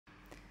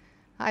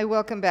Hi,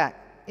 welcome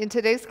back. In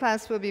today's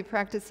class, we'll be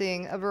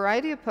practicing a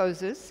variety of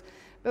poses,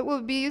 but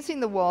we'll be using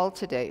the wall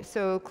today.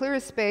 So clear a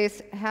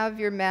space, have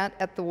your mat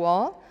at the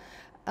wall.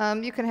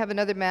 You can have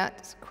another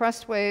mat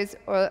crossways,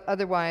 or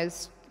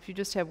otherwise, if you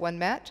just have one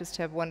mat, just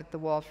have one at the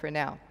wall for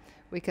now.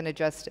 We can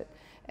adjust it.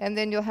 And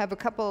then you'll have a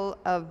couple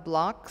of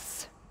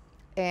blocks,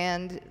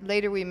 and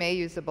later we may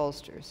use a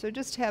bolster. So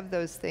just have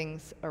those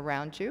things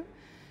around you,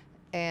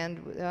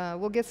 and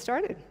we'll get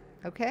started,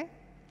 okay?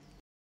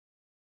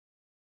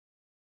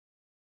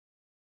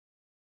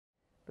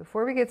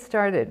 Before we get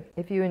started,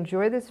 if you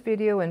enjoy this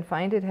video and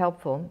find it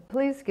helpful,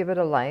 please give it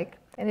a like.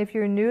 And if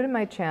you're new to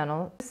my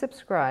channel,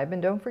 subscribe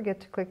and don't forget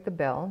to click the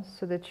bell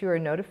so that you are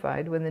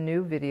notified when the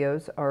new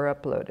videos are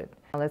uploaded.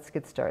 Now let's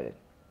get started.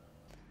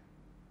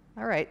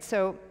 All right,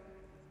 so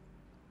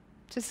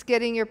just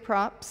getting your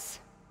props,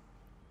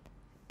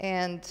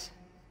 and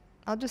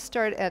I'll just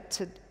start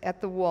at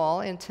the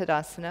wall in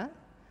Tadasana.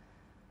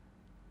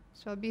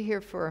 So I'll be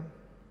here for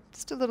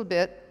just a little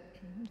bit.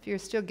 If you're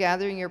still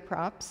gathering your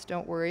props,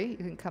 don't worry, you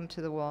can come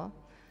to the wall.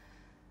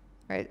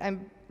 All right,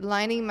 I'm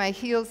lining my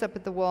heels up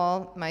at the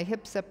wall, my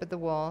hips up at the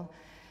wall,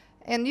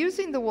 and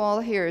using the wall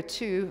here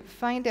to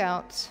find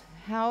out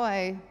how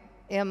I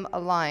am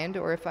aligned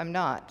or if I'm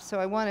not. So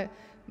I want to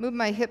move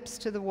my hips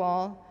to the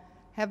wall,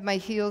 have my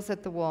heels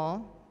at the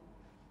wall,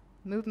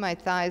 move my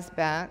thighs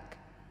back,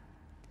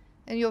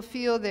 and you'll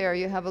feel there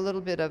you have a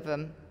little bit of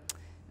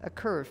a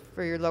curve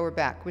for your lower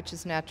back, which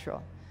is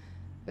natural.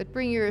 But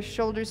bring your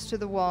shoulders to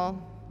the wall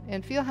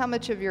and feel how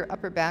much of your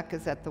upper back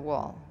is at the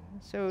wall.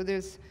 So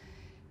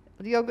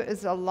yoga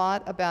is a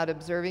lot about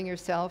observing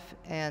yourself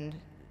and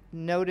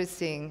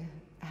noticing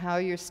how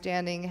you're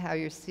standing, how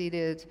you're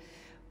seated,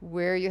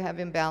 where you have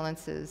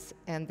imbalances,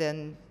 and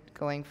then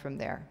going from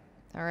there.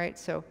 All right,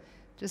 so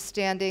just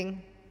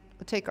standing,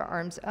 we'll take our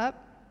arms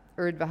up,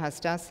 Urdhva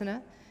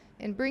Hastasana,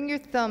 and bring your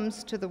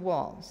thumbs to the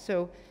wall.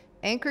 So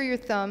anchor your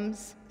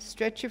thumbs,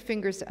 stretch your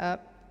fingers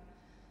up,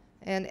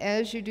 and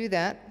as you do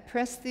that,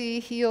 press the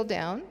heel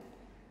down.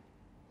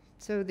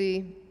 So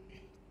the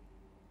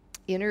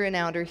inner and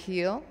outer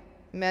heel,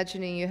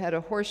 imagining you had a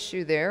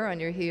horseshoe there on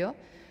your heel,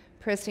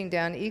 pressing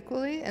down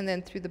equally, and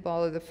then through the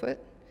ball of the foot,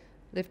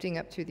 lifting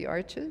up through the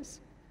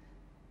arches.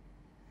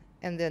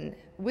 And then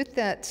with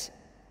that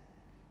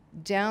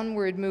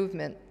downward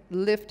movement,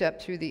 lift up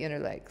through the inner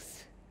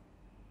legs.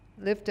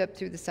 Lift up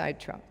through the side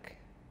trunk.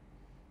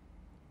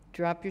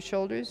 Drop your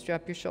shoulders,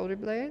 drop your shoulder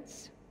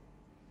blades,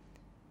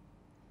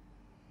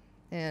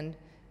 and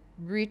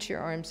reach your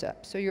arms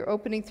up. So you're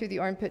opening through the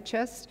armpit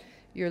chest,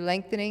 you're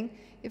lengthening.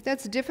 If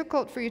that's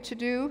difficult for you to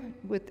do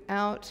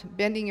without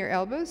bending your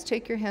elbows,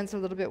 take your hands a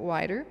little bit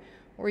wider,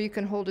 or you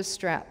can hold a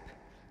strap.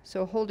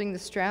 So holding the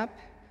strap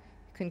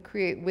can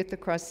create width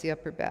across the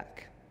upper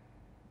back.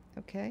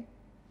 Okay?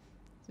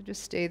 So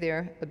just stay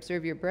there,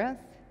 observe your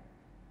breath,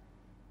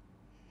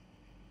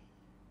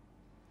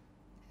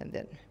 and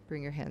then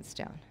bring your hands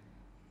down.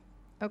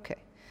 Okay,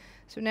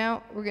 so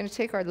now we're going to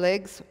take our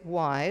legs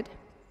wide,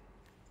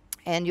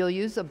 and you'll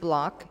use a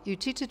block,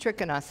 Utthita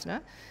Trikonasana.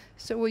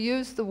 So we'll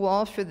use the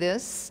wall for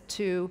this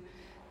to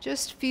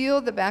just feel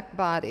the back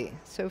body.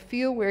 So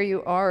feel where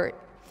you are.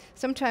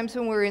 Sometimes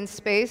when we're in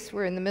space,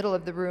 we're in the middle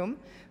of the room,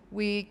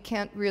 we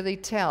can't really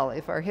tell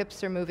if our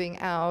hips are moving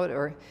out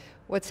or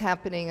what's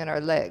happening in our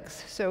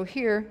legs. So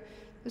here,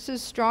 this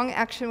is strong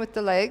action with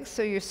the legs.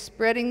 So you're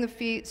spreading the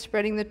feet,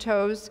 spreading the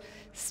toes,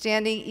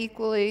 standing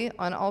equally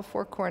on all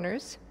four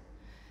corners.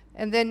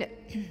 And then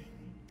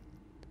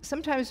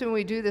sometimes when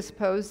we do this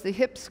pose, the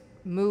hips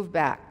move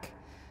back.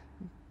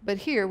 But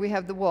here we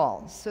have the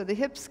wall, so the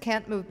hips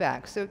can't move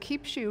back. So it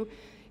keeps you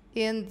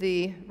in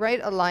the right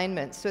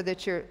alignment so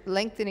that you're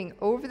lengthening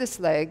over this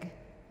leg,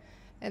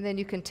 and then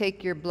you can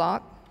take your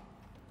block,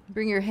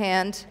 bring your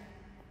hand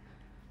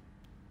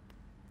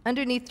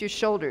underneath your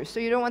shoulders. So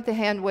you don't want the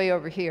hand way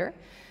over here.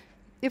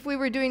 If we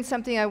were doing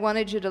something I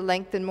wanted you to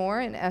lengthen more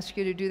and ask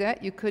you to do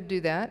that, you could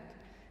do that.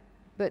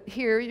 But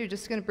here you're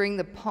just going to bring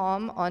the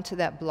palm onto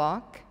that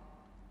block.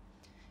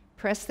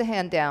 Press the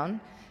hand down,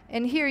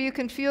 and here you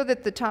can feel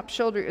that the top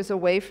shoulder is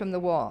away from the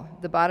wall.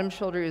 The bottom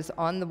shoulder is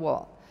on the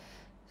wall.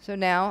 So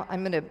now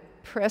I'm going to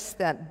press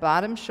that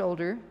bottom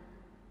shoulder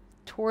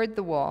toward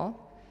the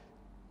wall,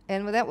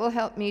 and that will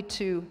help me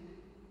to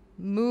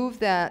move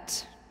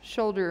that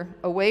shoulder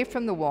away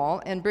from the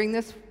wall and bring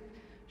this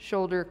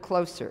shoulder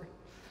closer.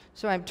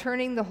 So I'm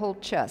turning the whole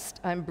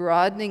chest. I'm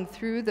broadening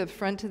through the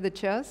front of the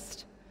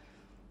chest.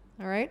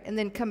 All right, and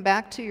then come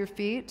back to your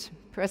feet,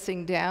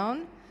 pressing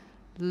down.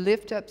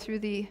 Lift up through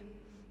the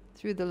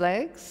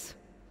legs,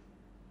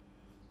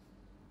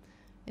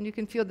 and you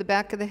can feel the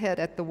back of the head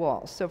at the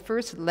wall. So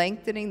first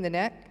lengthening the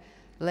neck,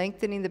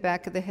 lengthening the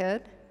back of the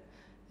head,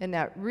 and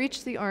now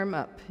reach the arm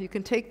up. You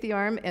can take the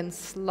arm and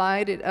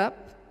slide it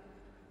up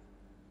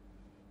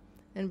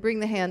and bring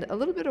the hand a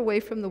little bit away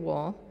from the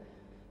wall.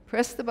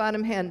 Press the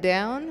bottom hand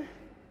down,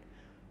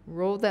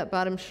 roll that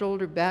bottom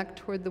shoulder back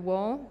toward the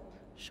wall,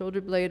 shoulder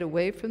blade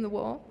away from the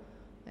wall,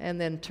 and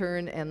then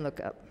turn and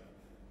look up.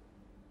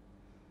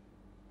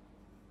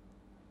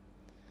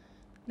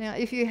 Now,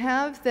 if you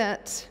have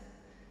that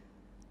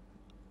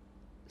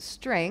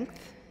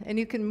strength, and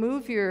you can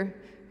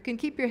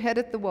keep your head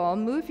at the wall,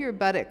 move your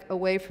buttock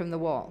away from the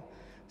wall.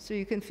 So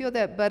you can feel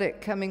that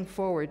buttock coming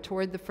forward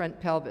toward the front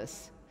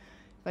pelvis.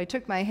 If I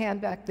took my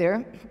hand back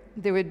there,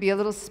 there would be a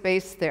little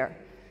space there.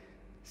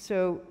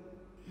 So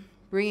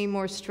bringing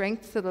more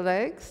strength to the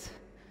legs,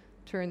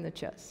 turn the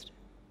chest.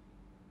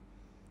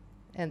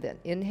 And then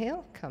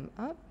inhale, come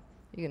up.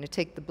 You're going to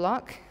take the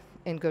block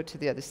and go to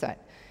the other side.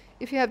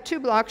 If you have 2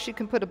 blocks, you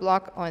can put a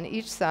block on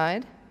each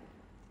side.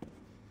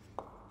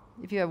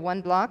 If you have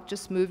 1 block,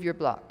 just move your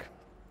block.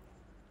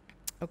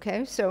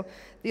 Okay, so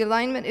the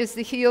alignment is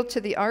the heel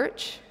to the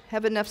arch.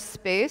 Have enough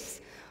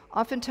space.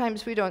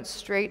 Oftentimes we don't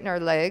straighten our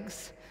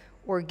legs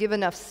or give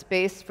enough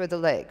space for the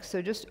legs.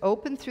 So just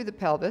open through the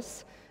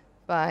pelvis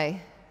by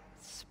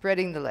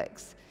spreading the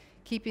legs,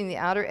 keeping the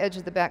outer edge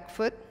of the back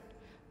foot,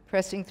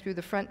 pressing through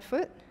the front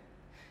foot.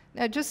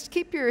 Now just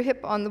keep your hip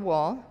on the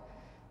wall,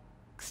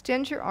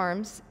 extend your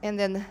arms, and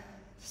then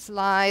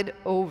slide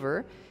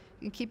over.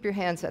 You can keep your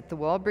hands at the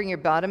wall. Bring your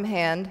bottom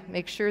hand,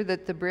 make sure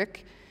that the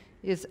brick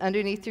is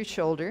underneath your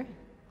shoulder,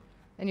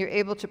 and you're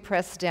able to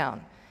press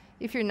down.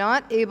 If you're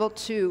not able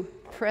to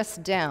press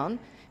down,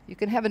 you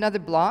can have another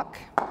block.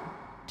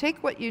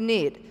 Take what you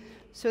need.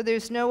 So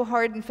there's no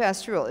hard and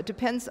fast rule. It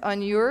depends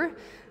on your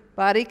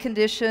body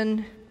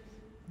condition,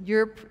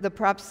 the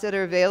props that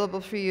are available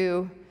for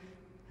you,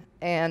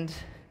 and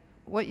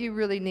what you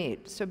really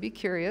need. So be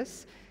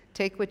curious.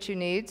 Take what you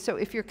need. So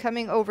if you're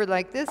coming over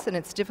like this and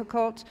it's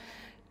difficult,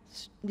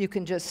 you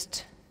can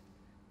just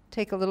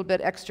take a little bit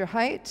extra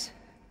height.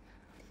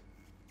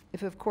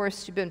 If, of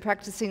course, you've been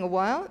practicing a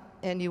while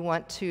and you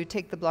want to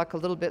take the block a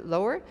little bit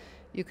lower,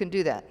 you can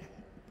do that.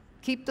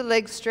 Keep the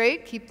legs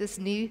straight. Keep this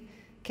knee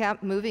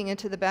cap moving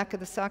into the back of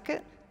the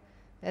socket.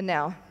 And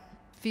now,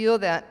 feel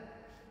that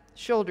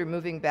shoulder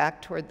moving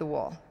back toward the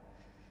wall.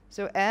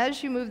 So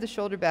as you move the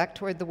shoulder back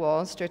toward the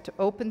wall, start to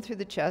open through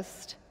the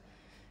chest,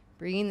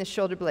 bringing the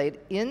shoulder blade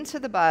into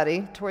the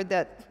body toward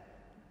that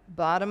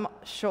bottom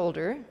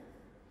shoulder.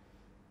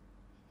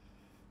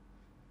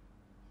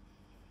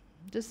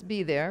 Just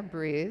be there,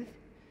 breathe.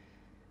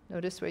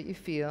 Notice what you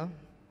feel.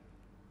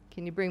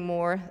 Can you bring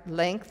more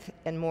length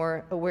and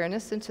more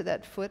awareness into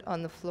that foot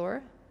on the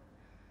floor?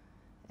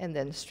 And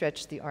then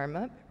stretch the arm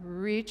up,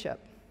 reach up.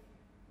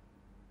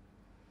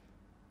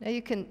 Now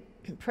you can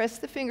press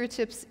the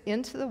fingertips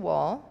into the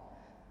wall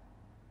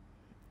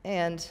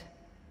and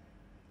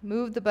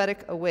move the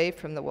buttock away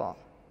from the wall.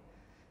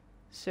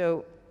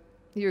 So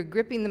you're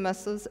gripping the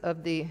muscles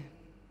of the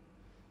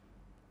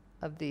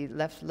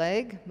left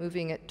leg,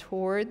 moving it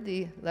toward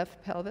the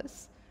left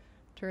pelvis.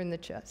 Turn the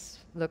chest,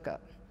 look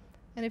up.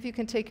 And if you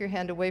can take your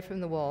hand away from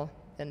the wall,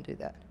 then do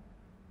that.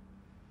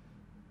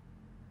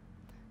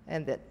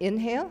 And then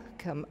inhale,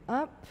 come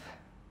up.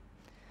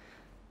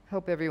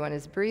 Hope everyone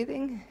is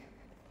breathing.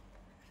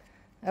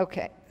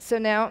 Okay, so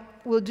now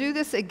we'll do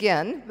this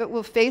again, but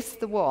we'll face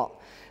the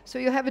wall. So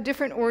you'll have a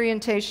different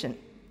orientation.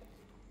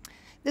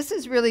 This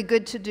is really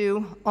good to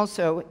do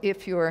also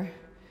if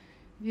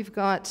you've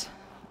got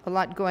a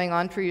lot going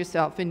on for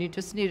yourself and you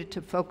just needed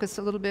to focus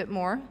a little bit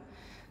more.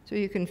 So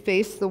you can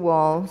face the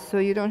wall so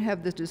you don't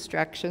have the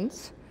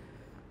distractions.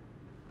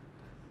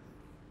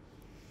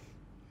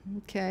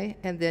 Okay,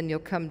 and then you'll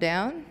come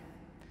down.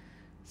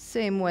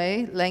 Same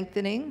way,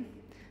 lengthening.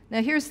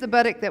 Now here's the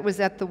buttock that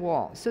was at the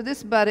wall. So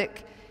this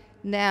buttock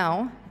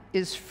now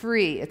is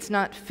free. It's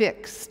not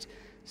fixed.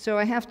 So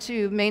I have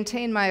to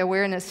maintain my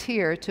awareness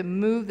here to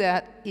move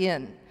that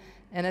in.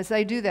 And as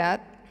I do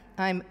that,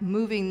 I'm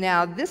moving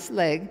now this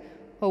leg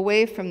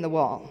away from the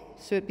wall.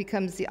 So it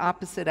becomes the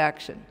opposite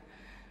action.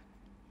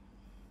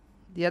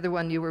 The other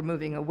one you were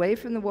moving away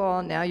from the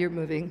wall, now you're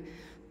moving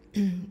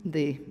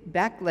the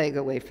back leg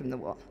away from the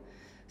wall.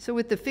 So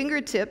with the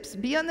fingertips,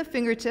 be on the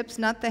fingertips,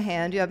 not the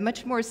hand. You have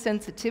much more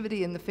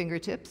sensitivity in the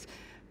fingertips.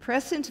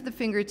 Press into the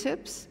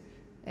fingertips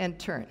and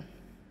turn.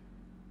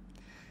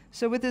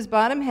 So with this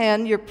bottom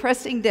hand, you're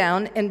pressing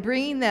down and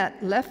bringing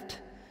that left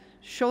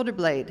shoulder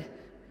blade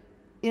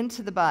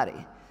into the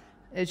body.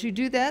 As you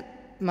do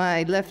that,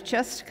 my left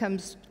chest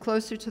comes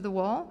closer to the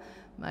wall.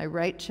 My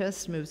right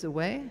chest moves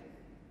away.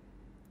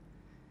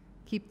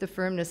 Keep the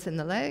firmness in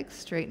the legs,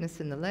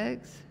 straightness in the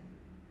legs,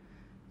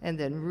 and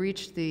then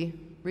reach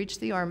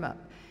the arm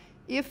up.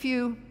 If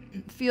you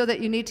feel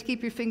that you need to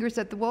keep your fingers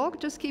at the wall,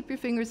 just keep your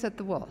fingers at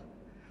the wall.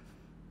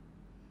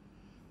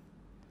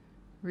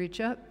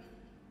 Reach up.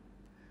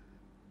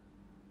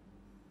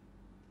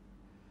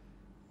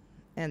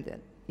 And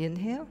then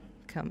inhale,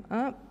 come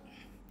up.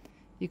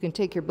 You can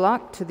take your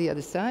block to the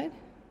other side.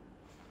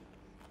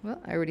 Well,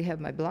 I already have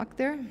my block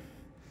there.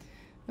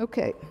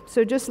 Okay,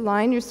 so just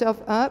line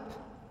yourself up.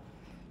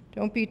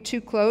 Don't be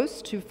too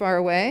close, too far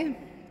away.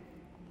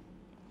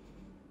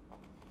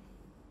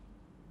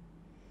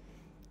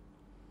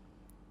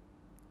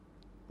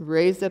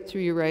 Raise up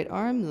through your right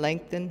arm,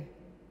 lengthen.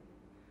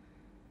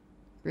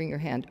 Bring your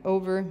hand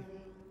over.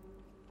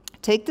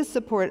 Take the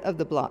support of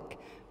the block.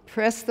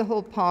 Press the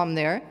whole palm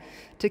there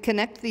to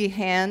connect the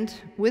hand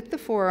with the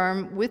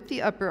forearm, with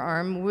the upper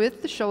arm,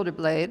 with the shoulder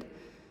blade,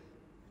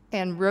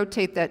 and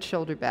rotate that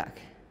shoulder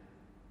back.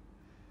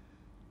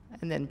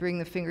 And then bring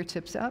the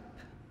fingertips up.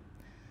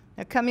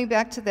 Now coming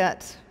back to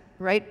that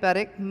right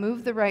buttock,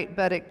 move the right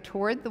buttock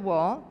toward the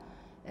wall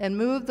and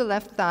move the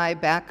left thigh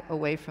back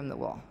away from the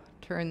wall.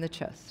 Turn the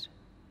chest.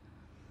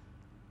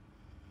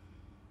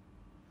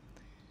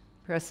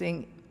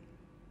 Pressing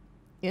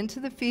into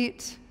the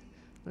feet,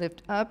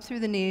 lift up through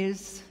the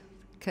knees,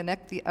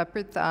 connect the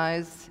upper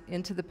thighs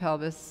into the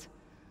pelvis,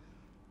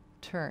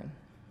 turn.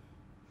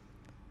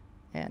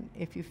 And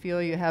if you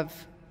feel you have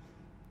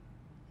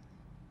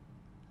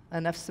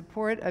enough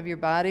support of your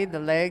body, the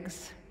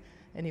legs,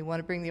 and you want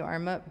to bring the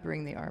arm up,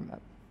 bring the arm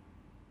up.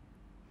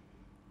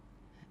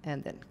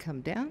 And then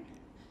come down,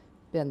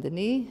 bend the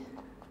knee.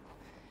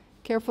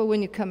 Careful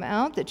when you come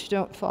out that you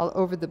don't fall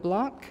over the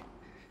block.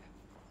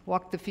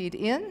 Walk the feet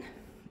in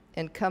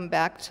and come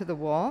back to the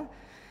wall.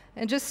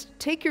 And just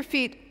take your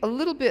feet a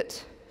little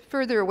bit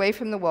further away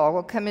from the wall.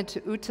 We'll come into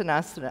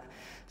Uttanasana.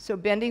 So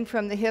bending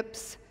from the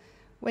hips.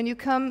 When you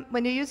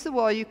use the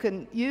wall, you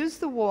can use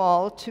the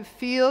wall to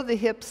feel the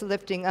hips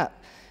lifting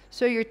up.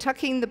 So you're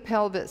tucking the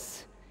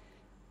pelvis.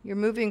 You're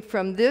moving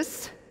from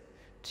this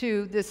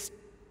to this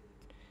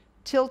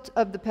tilt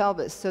of the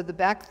pelvis, so the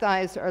back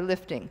thighs are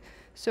lifting.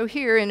 So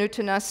here in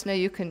Uttanasana,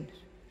 you can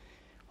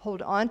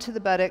hold on to the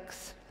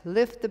buttocks,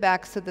 lift the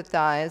backs of the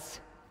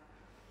thighs.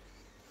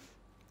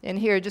 And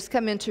here, just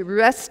come into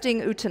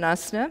resting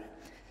Uttanasana.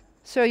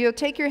 So you'll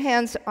take your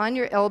hands on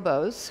your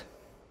elbows,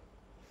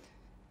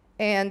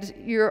 and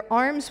your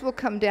arms will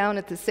come down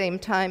at the same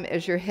time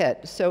as your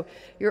head. So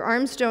your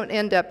arms don't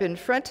end up in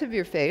front of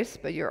your face,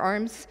 but your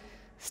arms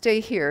stay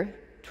here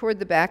toward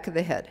the back of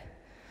the head.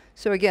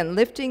 So again,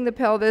 lifting the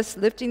pelvis,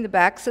 lifting the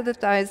backs of the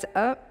thighs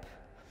up,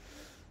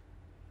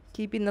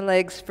 keeping the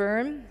legs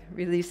firm,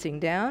 releasing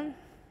down.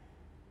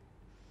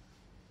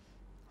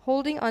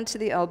 Holding onto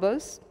the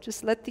elbows,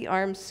 just let the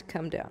arms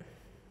come down.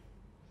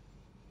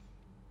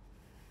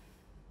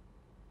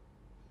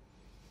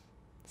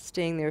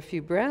 Staying there a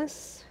few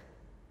breaths.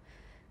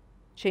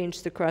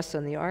 Change the cross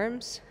on the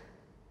arms.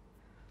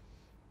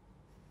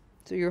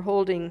 So you're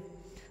holding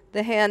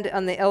the hand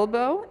on the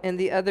elbow, and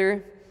the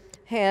other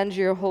hand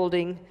you're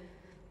holding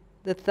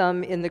the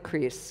thumb in the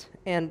crease.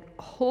 And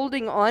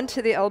holding on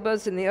to the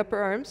elbows and the upper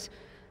arms,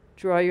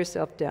 draw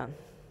yourself down.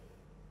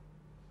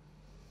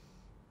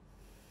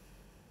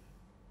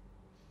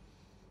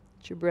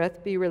 Let your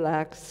breath be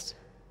relaxed.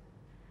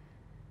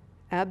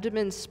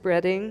 Abdomen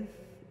spreading,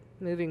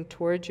 moving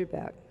towards your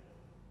back.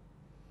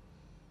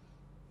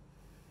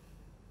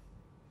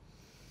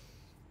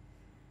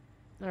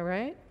 All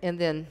right, and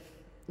then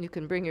you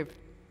can bring your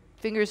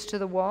fingers to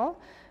the wall,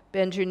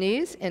 bend your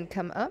knees, and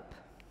come up.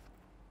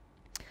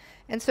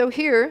 And so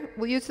here,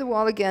 we'll use the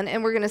wall again,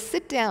 and we're going to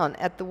sit down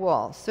at the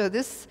wall. So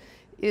this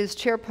is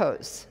chair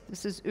pose.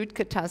 This is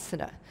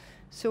Utkatasana.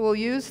 So we'll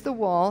use the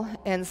wall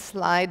and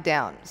slide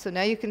down. So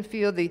now you can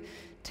feel the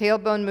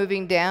tailbone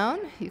moving down.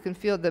 You can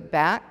feel the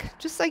back,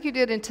 just like you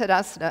did in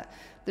Tadasana,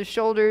 the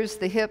shoulders,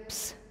 the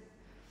hips,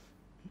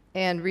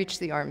 and reach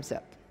the arms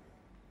up.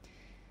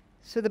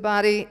 So the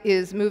body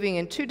is moving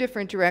in two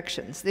different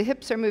directions. The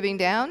hips are moving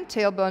down,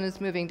 tailbone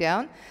is moving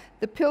down.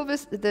 The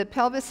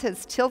pelvis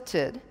has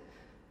tilted,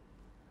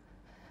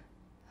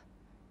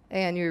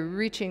 and you're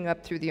reaching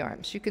up through the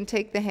arms. You can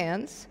take the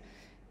hands,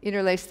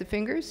 interlace the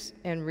fingers,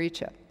 and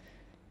reach up.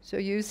 So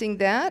using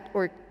that,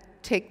 or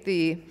take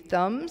the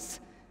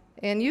thumbs,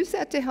 and use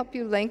that to help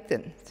you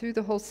lengthen through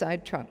the whole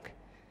side trunk.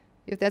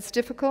 If that's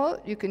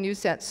difficult, you can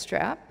use that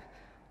strap.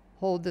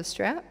 Hold the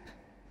strap.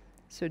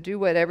 So do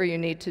whatever you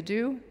need to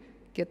do.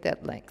 Get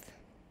that length.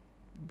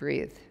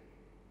 Breathe.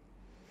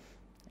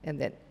 And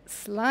then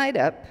slide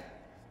up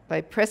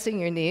by pressing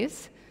your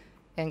knees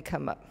and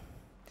come up.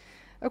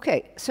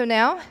 Okay, so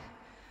now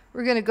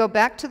we're going to go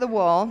back to the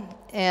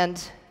wall,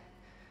 and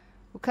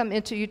we'll come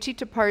into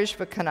Utthita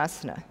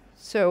Parishvakonasana.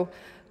 So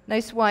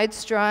nice wide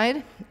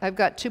stride. I've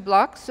got 2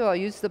 blocks, so I'll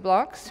use the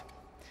blocks.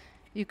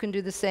 You can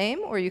do the same,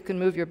 or you can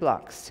move your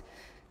blocks.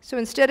 So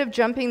instead of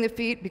jumping the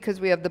feet,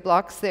 because we have the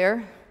blocks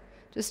there,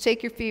 just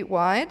take your feet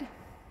wide.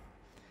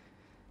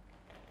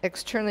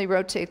 Externally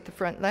rotate the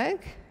front leg.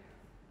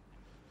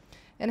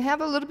 And have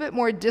a little bit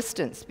more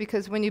distance,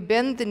 because when you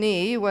bend the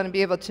knee, you want to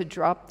be able to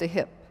drop the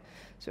hip.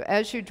 So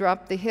as you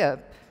drop the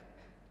hip,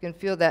 you can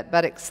feel that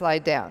buttock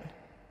slide down.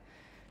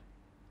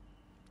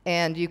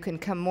 And you can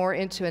come more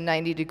into a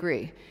 90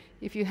 degree.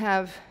 If you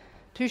have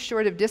too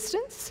short of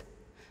distance,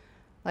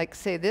 like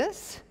say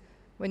this,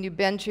 when you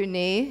bend your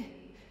knee,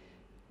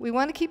 we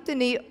want to keep the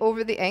knee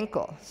over the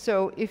ankle.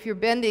 So if you're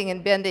bending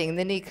and bending,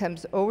 the knee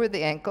comes over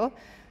the ankle,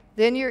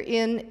 then you're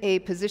in a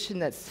position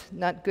that's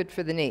not good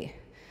for the knee.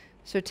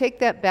 So take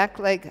that back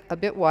leg a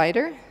bit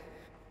wider,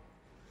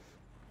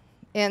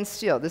 and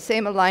still the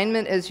same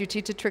alignment as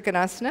Utthita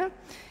Trikonasana.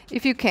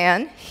 If you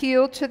can,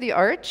 heel to the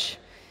arch.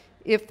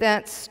 If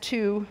that's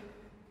too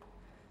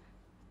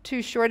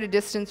short a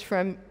distance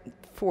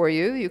for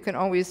you, you can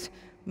always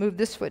move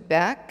this foot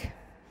back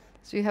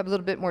so you have a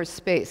little bit more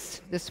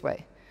space this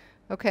way.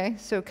 Okay,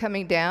 so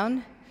coming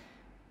down,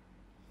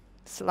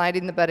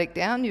 sliding the buttock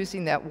down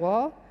using that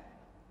wall,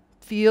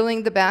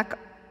 feeling the back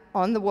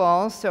on the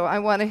wall. So I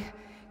want to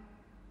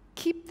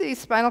keep the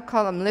spinal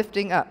column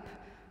lifting up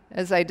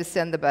as I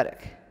descend the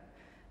buttock.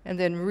 And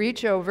then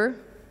reach over.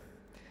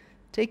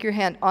 Take your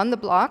hand on the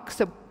block.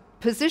 So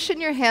position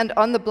your hand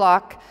on the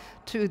block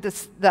to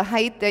the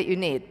height that you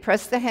need.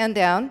 Press the hand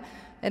down.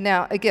 And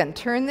now, again,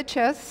 turn the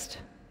chest.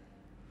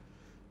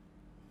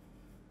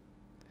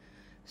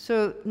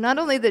 So not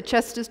only the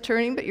chest is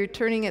turning, but you're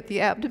turning at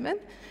the abdomen.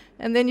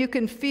 And then you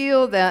can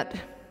feel that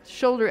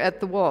shoulder at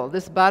the wall,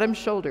 this bottom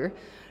shoulder.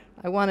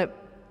 I want to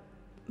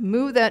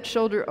move that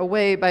shoulder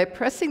away by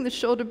pressing the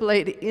shoulder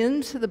blade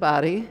into the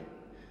body.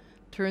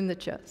 Turn the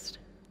chest.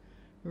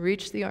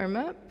 Reach the arm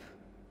up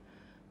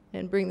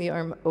and bring the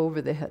arm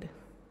over the head.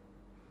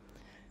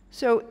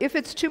 So if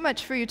it's too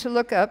much for you to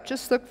look up,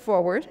 just look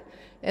forward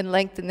and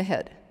lengthen the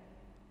head.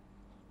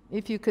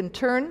 If you can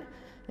turn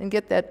and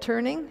get that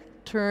turning,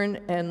 turn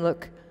and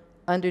look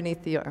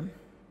underneath the arm.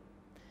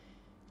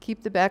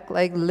 Keep the back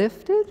leg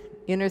lifted,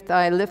 inner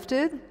thigh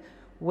lifted,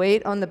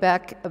 weight on the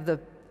back of the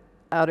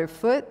outer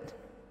foot.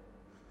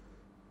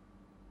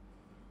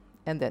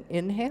 And then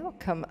inhale,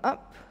 come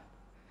up,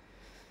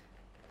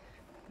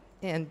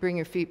 and bring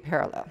your feet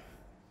parallel.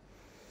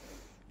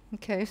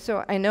 Okay,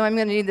 so I know I'm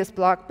going to need this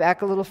block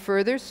back a little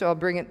further, so I'll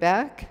bring it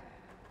back.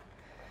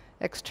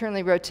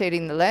 Externally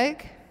rotating the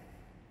leg.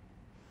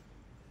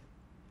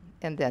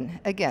 And then,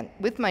 again,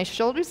 with my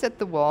shoulders at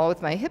the wall,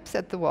 with my hips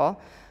at the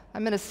wall,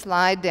 I'm going to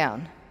slide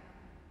down.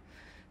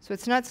 So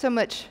it's not so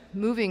much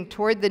moving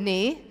toward the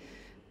knee,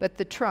 but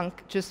the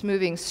trunk just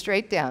moving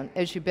straight down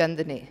as you bend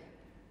the knee.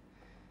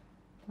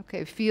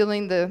 Okay,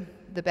 feeling the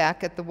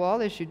back at the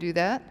wall as you do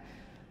that,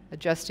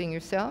 adjusting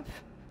yourself.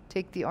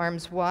 Take the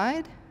arms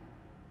wide.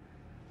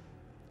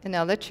 And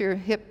now let your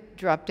hip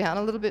drop down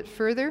a little bit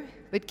further,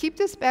 but keep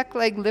this back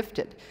leg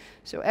lifted.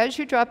 So as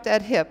you drop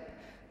that hip,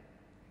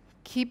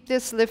 keep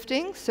this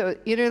lifting, so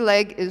inner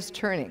leg is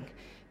turning.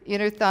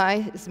 Inner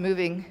thigh is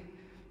moving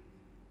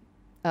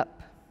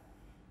up.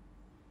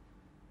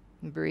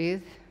 And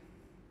breathe.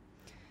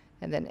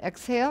 And then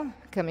exhale,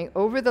 coming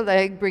over the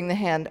leg, bring the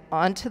hand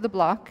onto the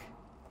block,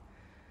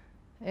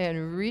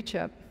 and reach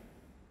up.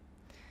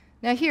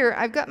 Now here,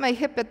 I've got my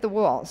hip at the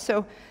wall,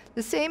 so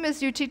the same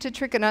as Utthita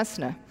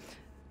Trikonasana.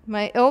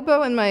 My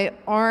elbow and my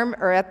arm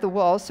are at the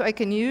wall, so I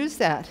can use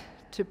that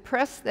to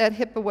press that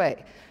hip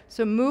away.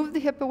 So move the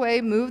hip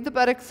away, move the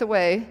buttocks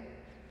away,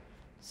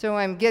 so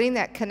I'm getting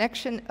that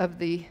connection of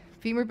the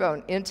femur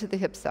bone into the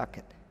hip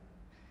socket.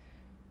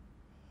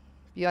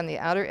 Be on the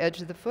outer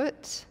edge of the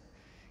foot,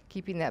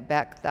 keeping that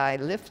back thigh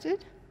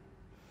lifted.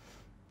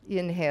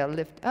 Inhale,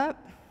 lift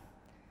up.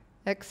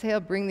 Exhale,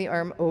 bring the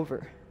arm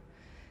over.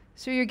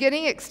 So you're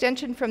getting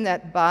extension from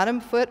that bottom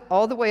foot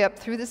all the way up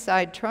through the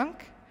side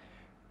trunk.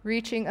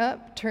 Reaching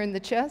up, turn the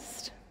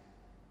chest.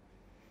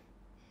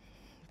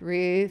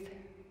 Breathe.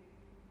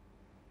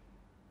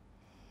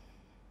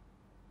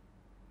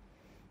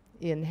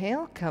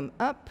 Inhale, come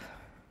up.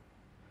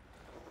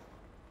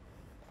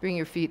 Bring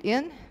your feet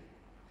in.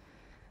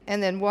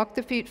 And then walk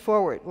the feet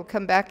forward. We'll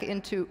come back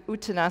into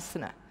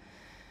Uttanasana.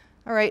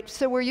 All right,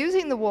 so we're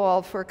using the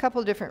wall for a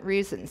couple different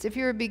reasons. If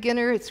you're a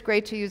beginner, it's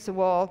great to use the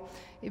wall.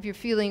 If you're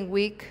feeling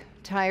weak,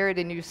 tired,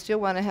 and you still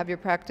want to have your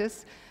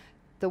practice,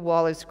 the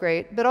wall is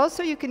great. But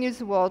also you can use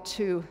the wall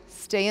to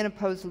stay in a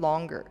pose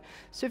longer.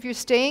 So if you're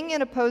staying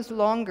in a pose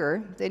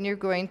longer, then you're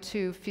going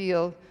to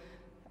feel,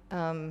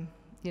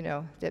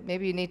 that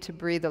maybe you need to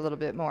breathe a little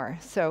bit more.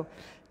 So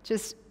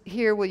just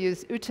here we'll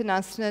use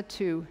Uttanasana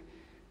to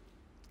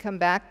come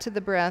back to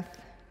the breath.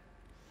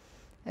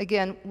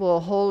 Again, we'll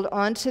hold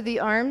onto the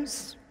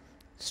arms,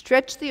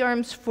 stretch the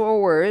arms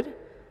forward,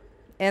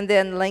 and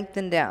then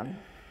lengthen down.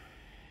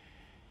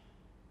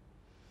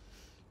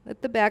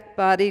 Let the back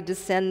body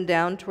descend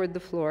down toward the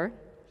floor.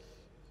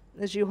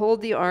 As you hold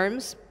the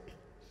arms,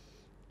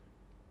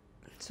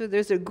 so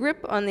there's a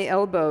grip on the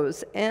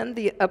elbows and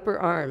the upper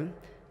arm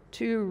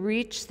to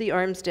reach the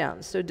arms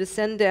down. So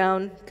descend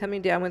down,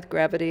 coming down with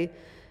gravity,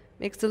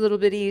 makes it a little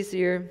bit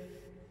easier.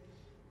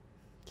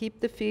 Keep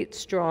the feet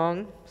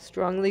strong,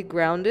 strongly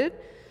grounded,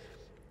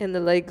 and the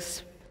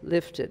legs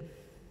lifted.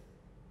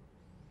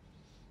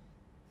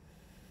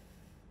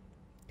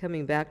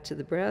 Coming back to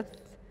the breath.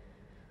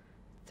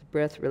 The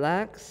breath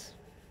relax.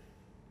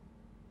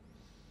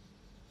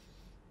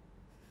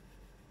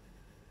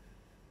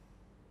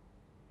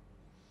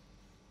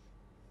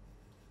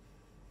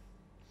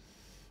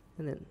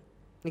 And then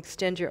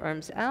extend your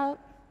arms out.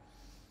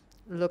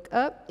 Look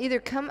up. Either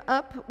come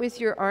up with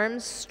your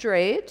arms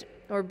straight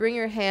or bring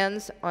your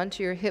hands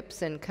onto your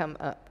hips and come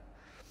up.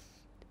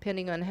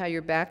 Depending on how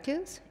your back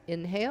is,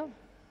 inhale,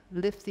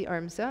 lift the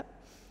arms up,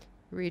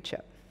 reach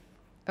up.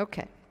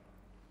 Okay.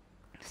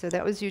 So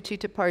that was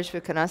Utthita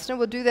Parshvakonasana.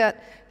 We'll do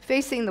that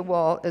facing the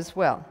wall as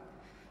well.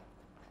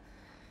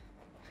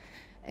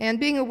 And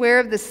being aware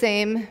of the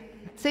same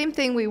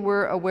thing we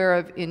were aware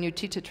of in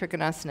Utthita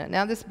Trikonasana.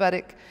 Now this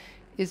buttock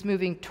is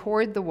moving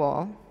toward the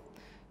wall.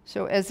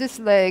 So as this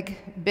leg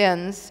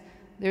bends,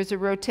 there's a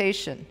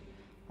rotation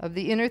of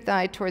the inner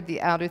thigh toward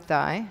the outer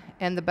thigh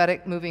and the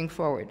buttock moving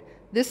forward.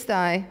 This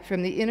thigh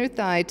from the inner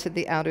thigh to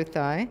the outer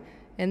thigh,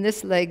 and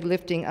this leg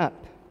lifting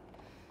up.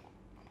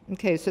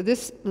 Okay, so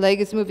this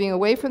leg is moving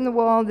away from the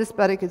wall, this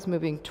buttock is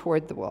moving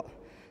toward the wall.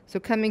 So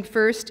coming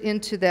first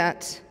into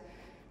that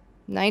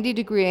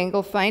 90-degree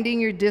angle, finding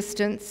your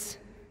distance,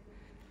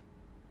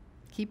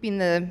 keeping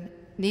the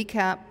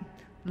kneecap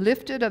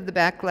lifted of the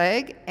back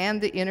leg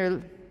and the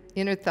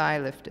inner thigh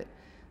lifted.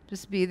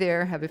 Just be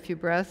there, have a few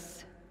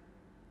breaths.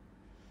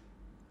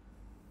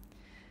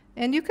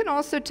 And you can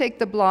also take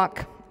the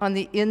block on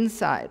the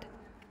inside.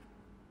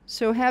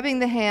 So having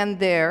the hand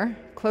there,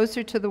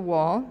 closer to the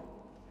wall,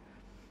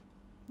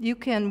 you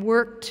can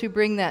work to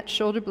bring that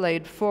shoulder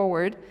blade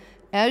forward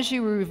as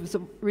you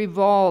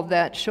revolve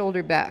that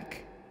shoulder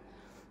back.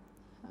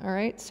 All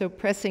right, so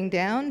pressing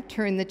down,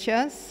 turn the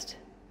chest,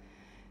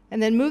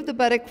 and then move the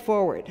buttock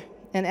forward.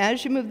 And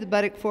as you move the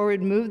buttock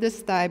forward, move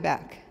this thigh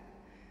back.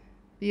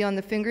 Be on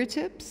the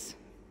fingertips,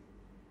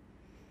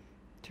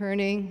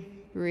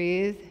 turning,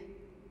 breathe.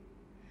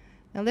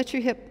 Now let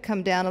your hip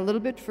come down a little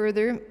bit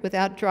further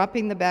without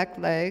dropping the back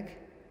leg.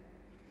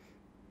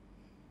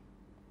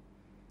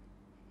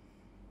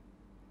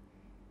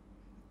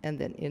 And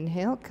then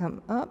inhale,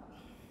 come up.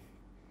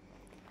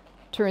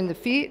 Turn the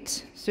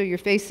feet so you're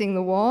facing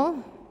the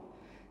wall.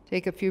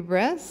 Take a few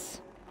breaths.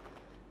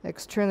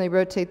 Externally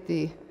rotate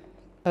the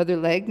other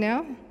leg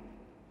now.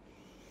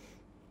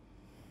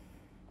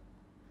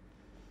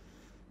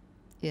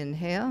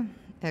 Inhale,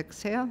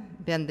 exhale,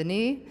 bend the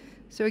knee.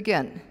 So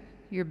again,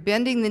 you're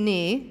bending the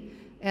knee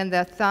and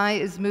that thigh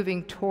is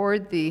moving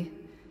toward the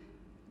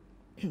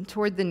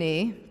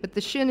knee, but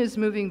the shin is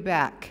moving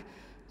back.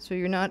 So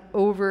you're not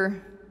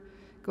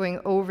going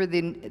over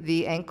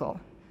the ankle.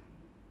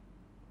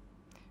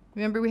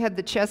 Remember we had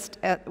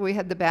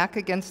the back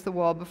against the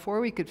wall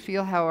before. We could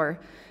feel how our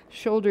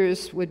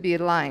shoulders would be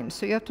aligned.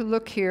 So you have to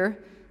look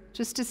here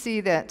just to see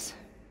that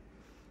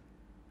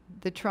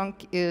the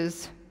trunk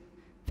is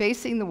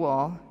facing the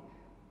wall.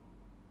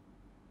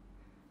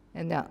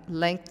 And now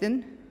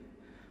lengthen.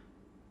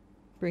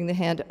 Bring the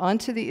hand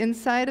onto the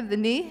inside of the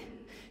knee,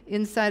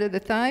 inside of the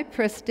thigh,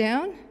 press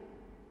down.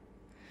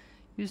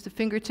 Use the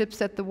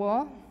fingertips at the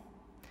wall.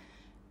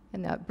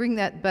 And now bring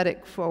that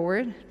buttock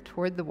forward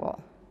toward the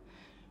wall.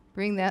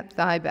 Bring that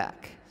thigh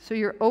back. So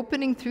you're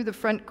opening through the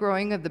front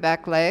groin of the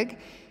back leg,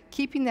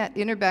 keeping that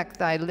inner back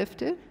thigh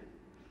lifted.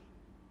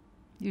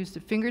 Use the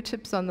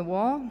fingertips on the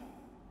wall.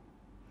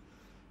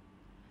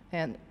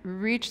 And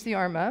reach the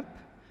arm up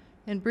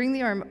and bring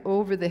the arm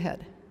over the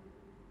head.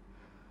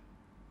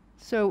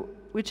 So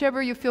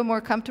whichever you feel more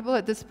comfortable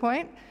at this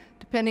point,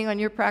 depending on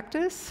your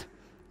practice,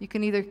 you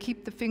can either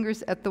keep the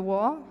fingers at the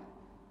wall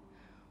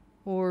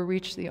or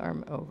reach the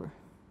arm over.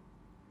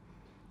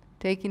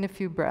 Taking a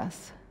few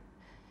breaths.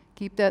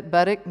 Keep that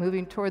buttock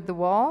moving toward the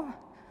wall,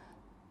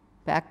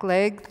 back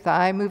leg,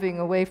 thigh moving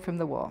away from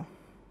the wall.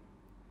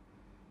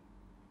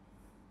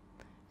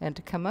 And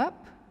to come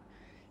up,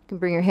 you can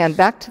bring your hand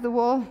back to the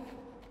wall,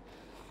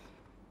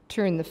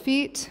 turn the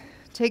feet,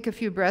 take a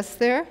few breaths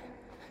there.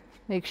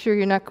 Make sure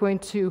you're not going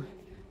to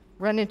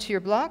run into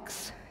your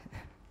blocks.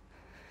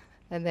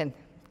 And then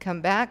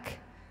come back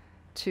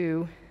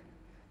to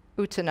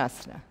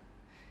Uttanasana,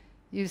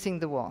 using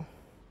the wall.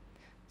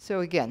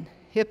 So again,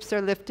 hips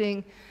are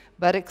lifting,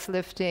 buttocks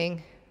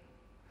lifting,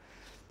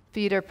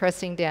 feet are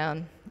pressing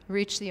down.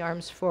 Reach the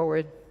arms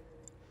forward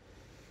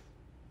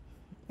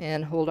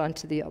and hold on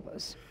to the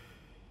elbows.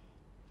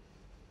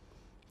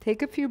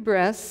 Take a few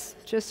breaths,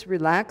 just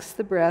relax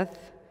the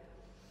breath,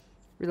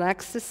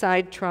 relax the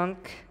side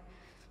trunk.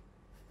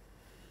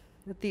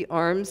 Let the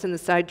arms and the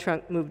side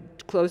trunk move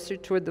closer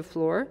toward the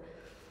floor,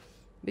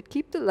 but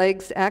keep the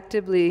legs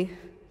actively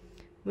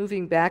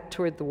moving back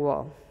toward the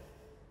wall.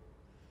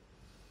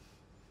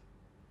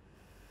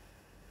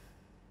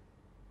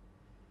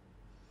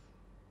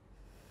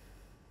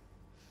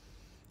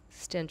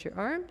 Extend your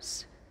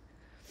arms.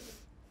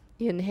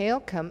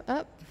 Inhale, come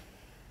up.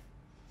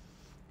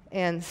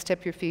 And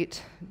step your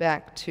feet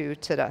back to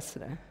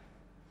Tadasana.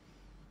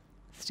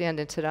 Stand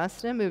in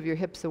Tadasana, move your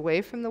hips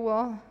away from the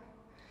wall.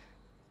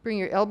 Bring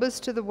your elbows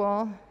to the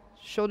wall,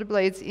 shoulder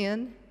blades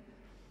in.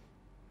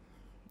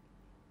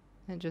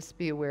 And just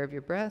be aware of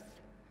your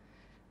breath.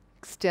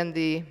 Extend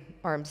the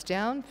arms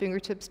down,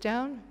 fingertips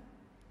down.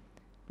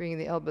 Bringing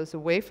the elbows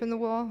away from the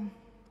wall.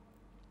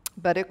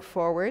 Buttock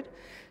forward.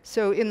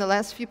 So in the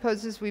last few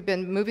poses, we've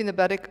been moving the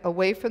buttock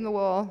away from the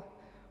wall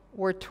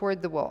or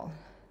toward the wall.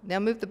 Now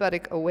move the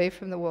buttock away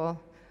from the wall,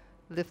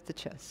 lift the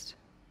chest.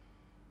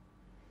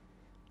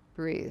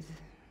 Breathe.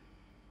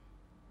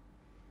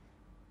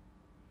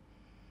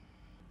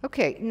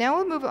 Okay, now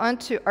we'll move on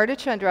to Ardha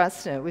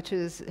Chandrasana, which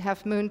is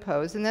half moon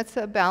pose, and that's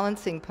a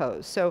balancing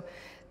pose. So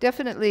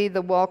definitely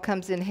the wall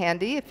comes in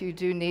handy if you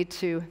do need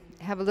to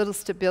have a little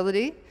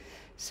stability.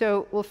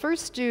 So we'll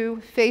first do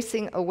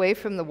facing away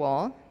from the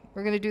wall.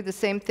 We're going to do the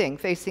same thing,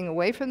 facing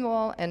away from the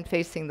wall and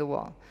facing the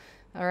wall.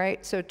 All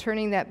right, so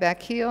turning that back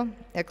heel,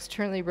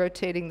 externally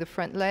rotating the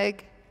front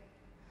leg.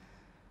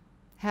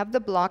 Have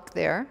the block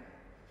there.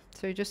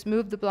 So you just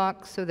move the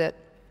block so that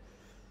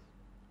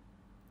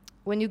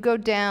when you go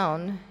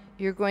down,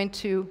 you're going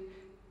to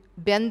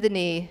bend the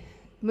knee,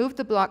 move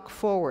the block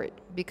forward,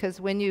 because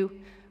when you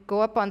go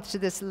up onto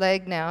this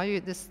leg now.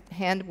 This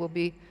hand will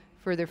be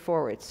further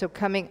forward. So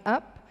coming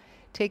up,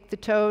 take the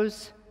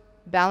toes,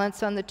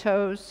 balance on the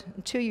toes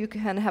until you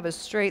can have a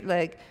straight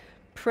leg.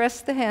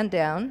 Press the hand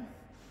down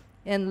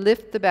and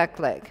lift the back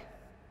leg.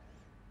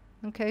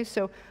 Okay,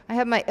 so I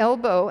have my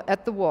elbow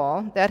at the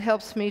wall. That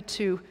helps me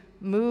to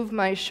move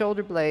my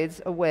shoulder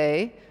blades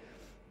away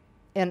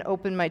and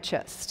open my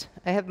chest.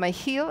 I have my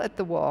heel at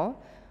the wall,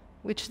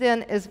 which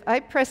then, as I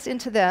press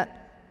into that,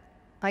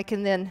 I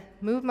can then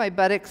move my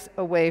buttocks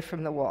away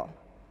from the wall.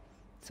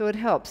 So it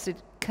helps. It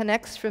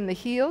connects from the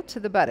heel to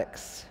the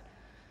buttocks.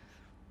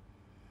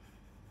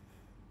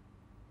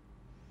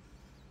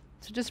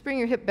 So just bring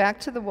your hip back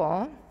to the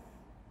wall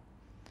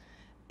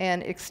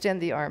and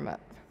extend the arm up.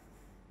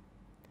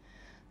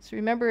 So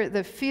remember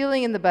the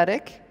feeling in the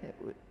buttock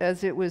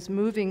as it was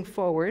moving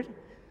forward.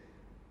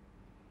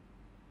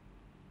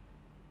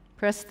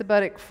 Press the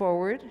buttock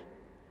forward.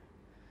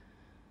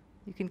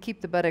 You can keep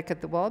the buttock at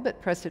the wall,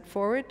 but press it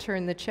forward,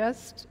 turn the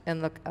chest,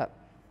 and look up.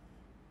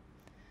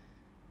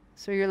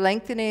 So you're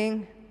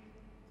lengthening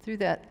through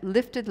that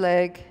lifted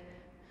leg.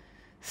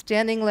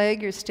 Standing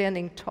leg, you're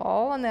standing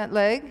tall on that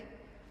leg,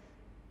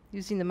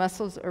 using the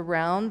muscles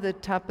around the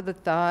top of the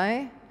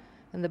thigh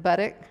and the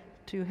buttock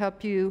to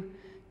help you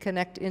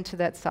connect into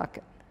that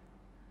socket.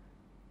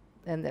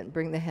 And then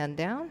bring the hand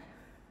down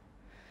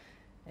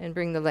and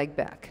bring the leg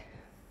back.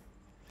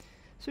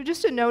 So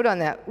just a note on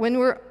that. When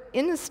we're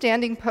in the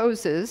standing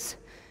poses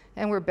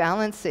and we're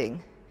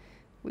balancing,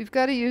 we've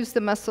got to use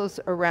the muscles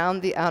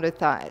around the outer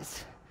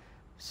thighs.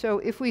 So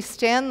if we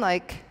stand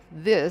like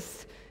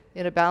this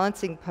in a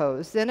balancing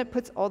pose, then it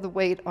puts all the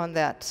weight on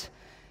that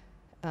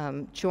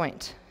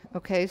joint.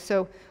 Okay,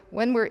 so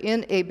when we're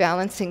in a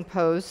balancing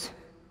pose,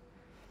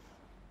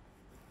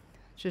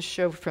 just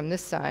show from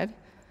this side,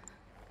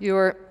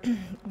 you're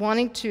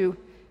wanting to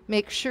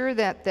make sure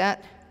that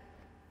that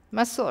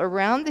muscle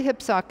around the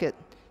hip socket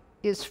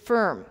is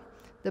firm.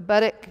 The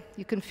buttock,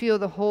 you can feel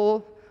the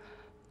whole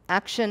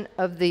action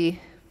of the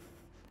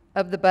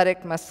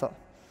buttock muscle.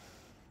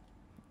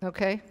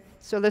 Okay,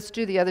 so let's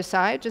do the other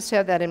side. Just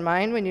have that in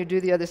mind when you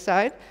do the other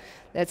side.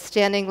 That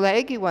standing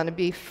leg, you want to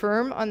be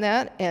firm on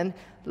that and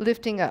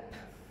lifting up.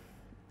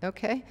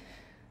 Okay,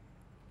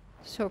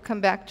 so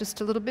come back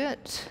just a little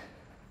bit.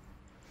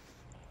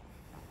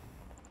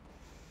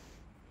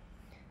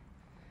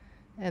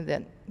 And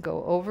then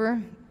go over.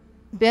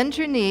 Bend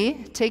your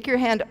knee, take your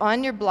hand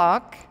on your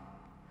block,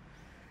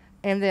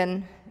 and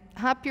then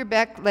hop your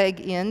back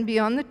leg in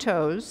beyond the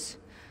toes.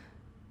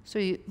 So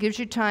it gives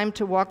you time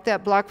to walk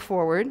that block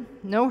forward.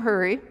 No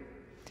hurry.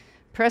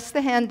 Press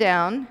the hand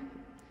down,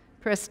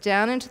 press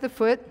down into the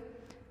foot,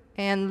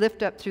 and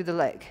lift up through the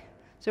leg.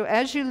 So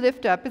as you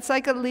lift up, it's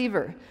like a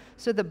lever.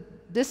 So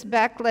this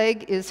back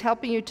leg is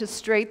helping you to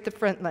straighten the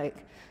front leg.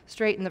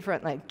 Straighten the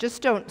front leg.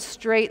 Just don't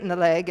straighten the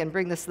leg and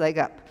bring this leg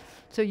up.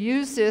 So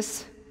use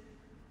this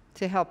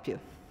to help you.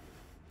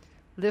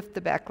 Lift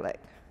the back leg.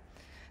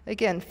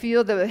 Again,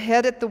 feel the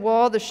head at the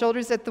wall, the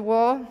shoulders at the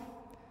wall,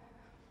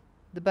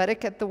 the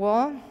buttock at the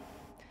wall.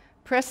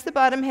 Press the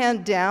bottom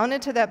hand down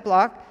into that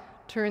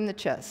block, turn the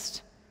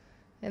chest,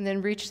 and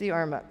then reach the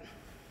arm up.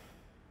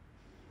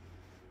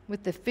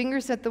 With the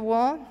fingers at the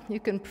wall, you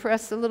can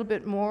press a little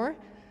bit more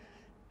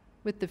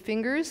with the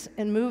fingers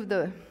and move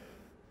the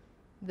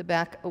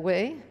back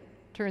away,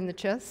 turn the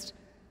chest,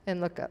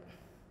 and look up.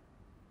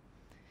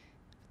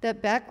 That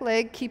back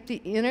leg, keep the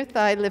inner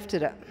thigh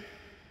lifted up.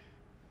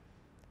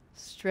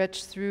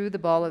 Stretch through the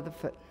ball of the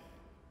foot.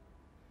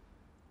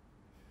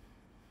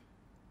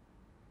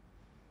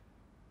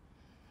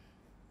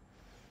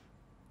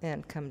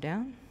 And come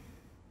down.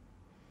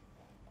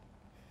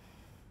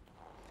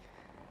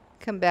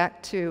 Come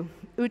back to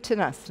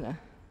Uttanasana.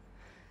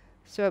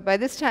 So by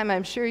this time,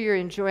 I'm sure you're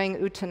enjoying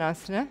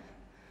Uttanasana,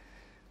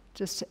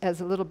 just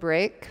as a little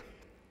break.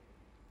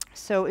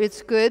 So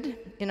it's good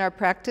in our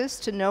practice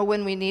to know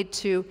when we need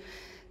to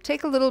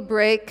take a little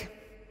break,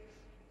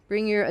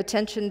 bring your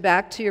attention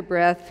back to your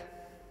breath.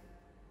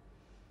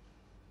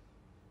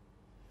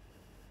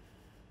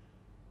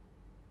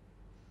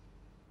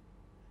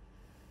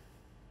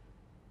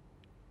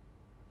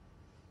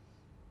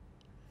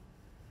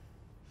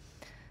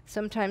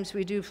 Sometimes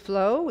we do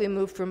flow, we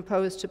move from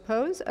pose to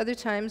pose. Other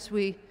times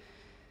we're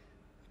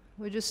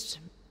just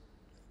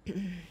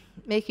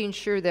making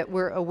sure that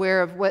we're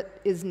aware of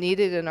what is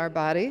needed in our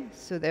body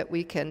so that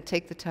we can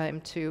take the time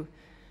to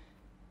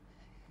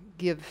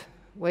give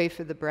way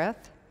for the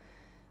breath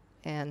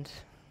and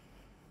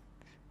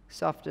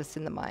softness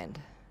in the mind.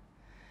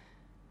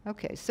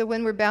 Okay, so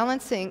when we're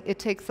balancing, it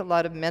takes a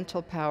lot of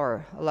mental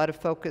power, a lot of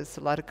focus,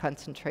 a lot of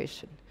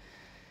concentration.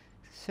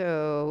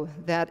 So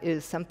that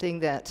is something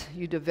that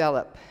you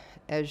develop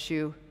as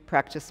you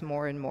practice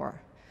more and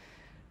more.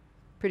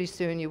 Pretty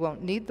soon you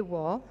won't need the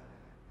wall.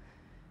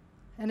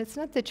 And it's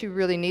not that you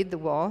really need the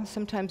wall.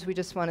 Sometimes we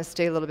just want to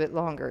stay a little bit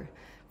longer.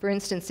 For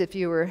instance, if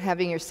you were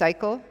having your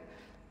cycle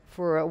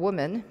for a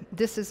woman,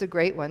 this is a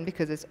great one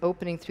because it's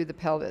opening through the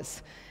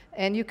pelvis.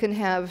 And you can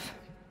have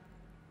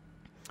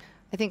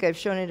I think I've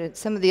shown it in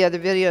some of the other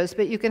videos,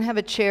 but you can have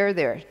a chair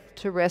there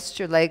to rest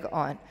your leg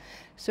on.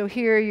 So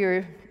here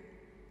your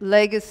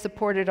leg is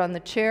supported on the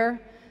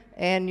chair,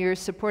 and you're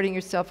supporting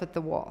yourself at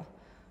the wall.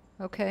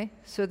 Okay?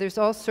 So there's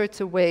all sorts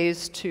of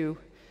ways to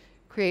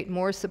create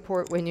more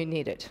support when you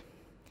need it.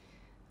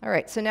 All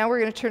right, so now we're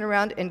going to turn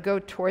around and go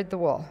toward the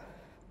wall.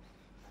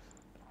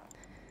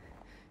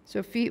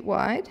 So feet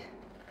wide,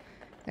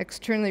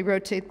 externally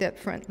rotate that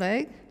front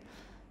leg.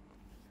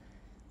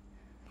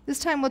 This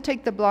time we'll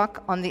take the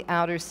block on the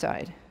outer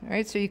side. All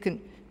right, so you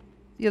can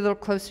be a little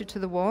closer to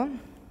the wall.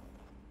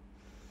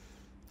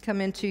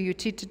 Come into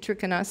Utthita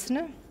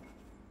Trikonasana.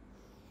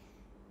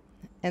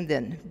 And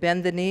then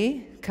bend the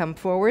knee, come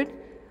forward.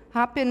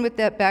 Hop in with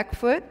that back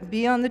foot,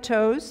 be on the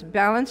toes,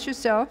 balance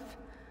yourself.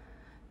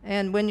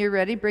 And when you're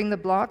ready, bring the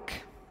block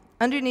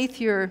underneath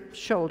your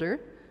shoulder.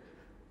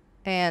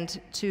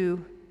 And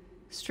to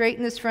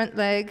straighten this front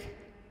leg,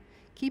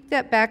 keep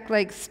that back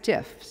leg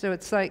stiff. So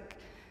it's like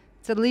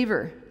it's a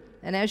lever.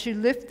 And as you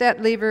lift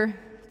that lever,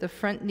 the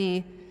front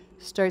knee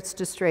starts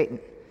to straighten.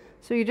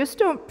 So you just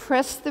don't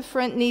press the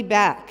front knee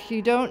back.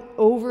 You don't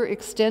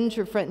overextend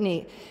your front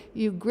knee.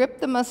 You grip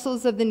the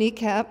muscles of the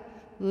kneecap,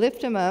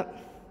 lift them up,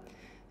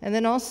 and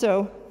then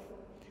also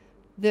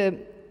the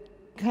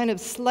kind of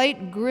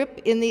slight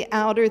grip in the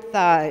outer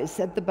thighs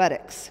at the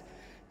buttocks.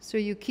 So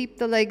you keep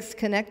the legs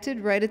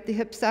connected right at the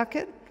hip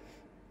socket.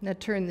 Now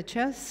turn the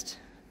chest.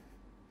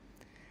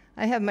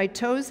 I have my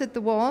toes at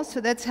the wall,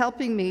 so that's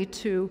helping me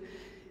to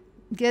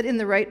get in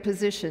the right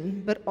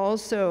position, but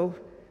also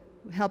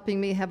helping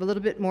me have a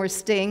little bit more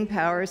staying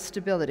power,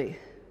 stability.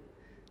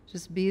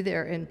 Just be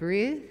there and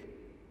breathe.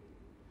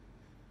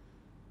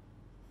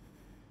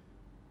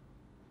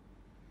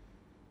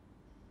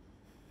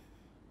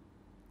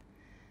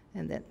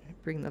 And then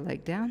bring the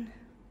leg down.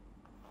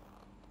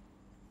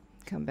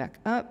 Come back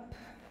up.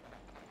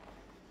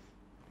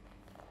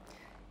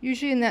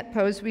 Usually in that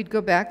pose, we'd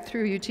go back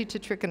through Utthita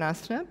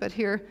Trikonasana, but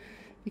here,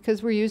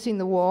 because we're using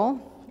the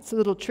wall, it's a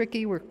little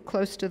tricky. We're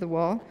close to the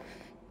wall.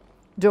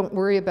 Don't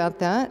worry about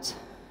that.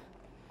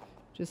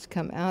 Just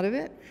come out of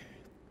it.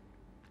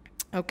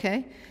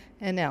 Okay,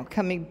 and now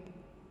coming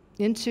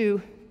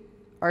into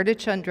Ardha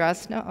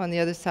Chandrasana on the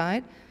other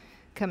side.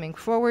 Coming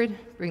forward,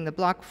 bring the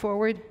block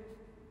forward.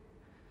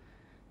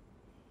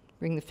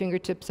 Bring the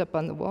fingertips up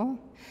on the wall.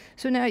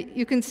 So now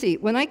you can see,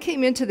 when I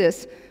came into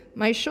this,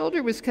 my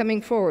shoulder was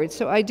coming forward.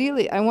 So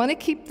ideally, I want to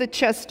keep the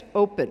chest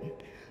open.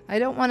 I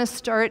don't want to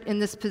start in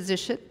this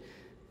position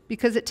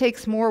because it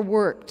takes more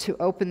work to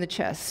open the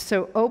chest.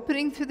 So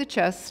opening through the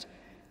chest,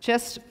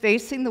 chest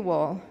facing the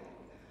wall,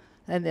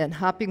 and then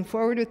hopping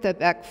forward with that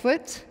back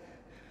foot.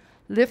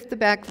 Lift the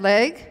back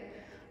leg.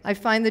 I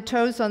find the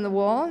toes on the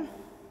wall.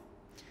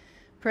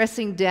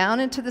 Pressing down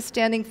into the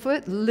standing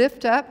foot,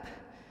 lift up.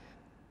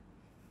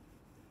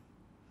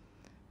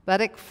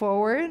 Buttock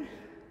forward.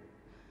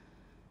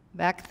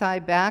 Back thigh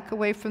back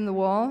away from the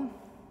wall.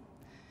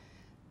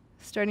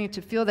 Starting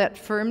to feel that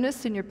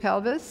firmness in your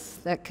pelvis,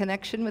 that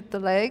connection with the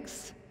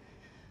legs,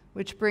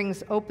 which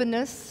brings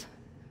openness,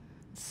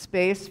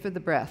 space for the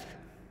breath.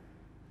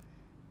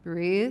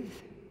 Breathe.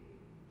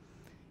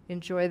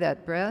 Enjoy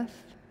that breath.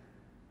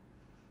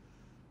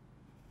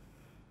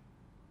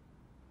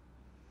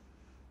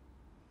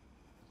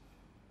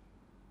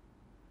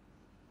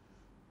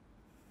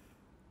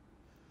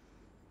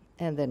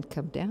 And then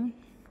come down.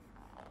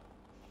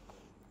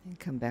 And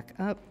come back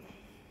up.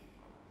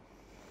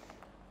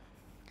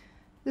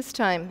 This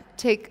time,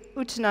 take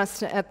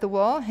Uttanasana at the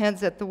wall,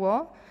 hands at the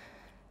wall,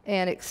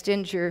 and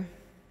extend your,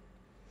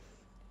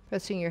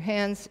 pressing your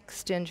hands,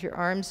 extend your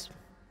arms,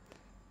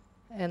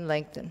 and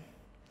lengthen.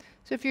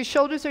 So if your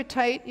shoulders are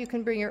tight, you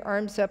can bring your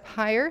arms up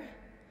higher.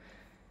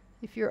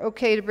 If you're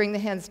okay to bring the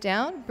hands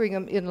down, bring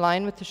them in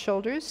line with the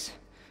shoulders.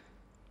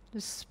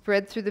 Just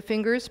spread through the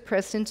fingers,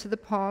 press into the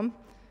palm,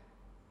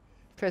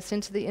 press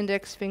into the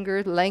index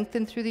finger,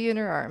 lengthen through the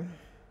inner arm.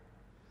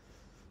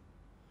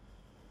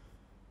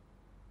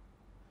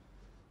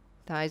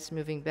 Thighs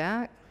moving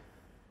back.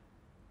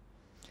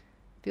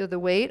 Feel the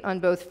weight on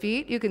both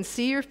feet. You can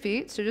see your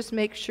feet, so just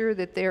make sure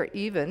that they're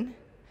even.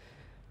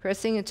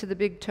 Pressing into the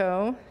big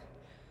toe,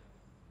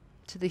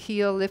 to the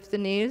heel, lift the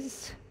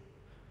knees,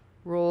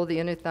 roll the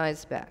inner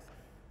thighs back.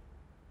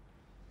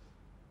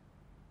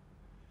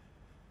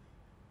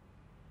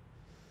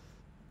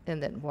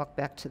 And then walk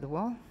back to the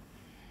wall.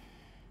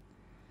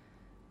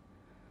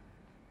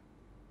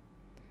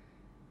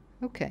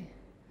 Okay,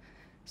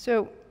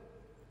 so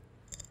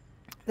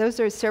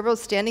those are several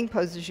standing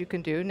poses you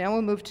can do. Now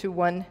we'll move to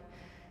one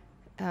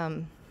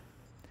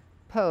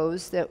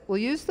pose that will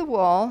use the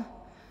wall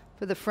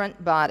for the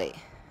front body.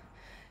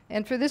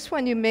 And for this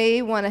one, you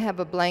may want to have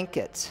a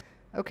blanket.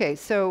 Okay,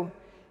 so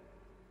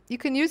you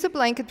can use a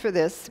blanket for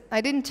this.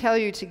 I didn't tell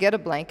you to get a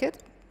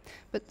blanket,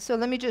 but so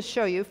let me just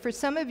show you. For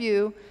some of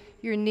you,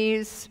 your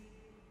knees,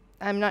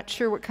 I'm not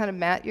sure what kind of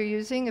mat you're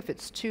using, if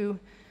it's too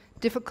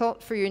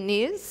difficult for your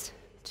knees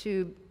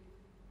to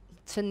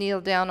kneel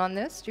down on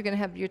this. You're going to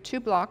have your two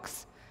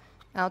blocks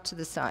out to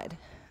the side.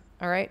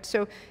 All right,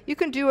 so you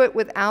can do it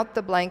without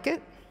the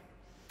blanket.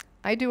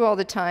 I do all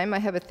the time. I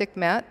have a thick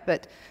mat,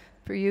 but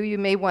for you, you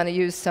may want to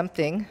use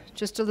something,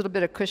 just a little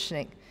bit of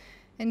cushioning.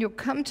 And you'll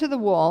come to the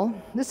wall.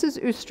 This is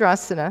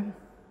Ustrasana.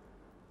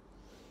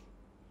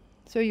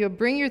 So you'll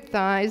bring your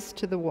thighs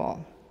to the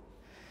wall.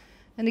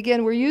 And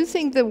again, we're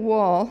using the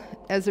wall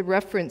as a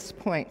reference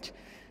point.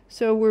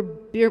 So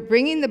we're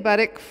bringing the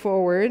buttock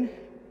forward,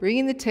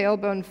 bringing the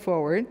tailbone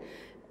forward,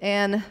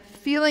 and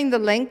feeling the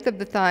length of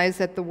the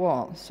thighs at the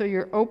wall. So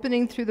you're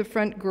opening through the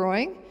front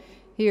groin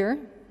here.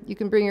 You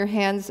can bring your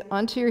hands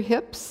onto your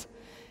hips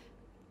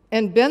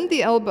and bend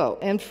the elbow.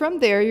 And from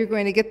there, you're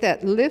going to get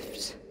that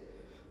lift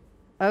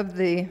of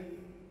the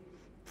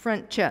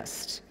front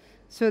chest.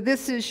 So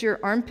this is your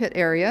armpit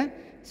area.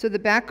 So the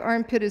back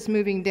armpit is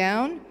moving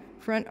down,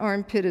 front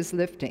armpit is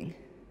lifting.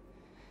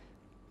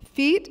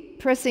 Feet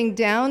pressing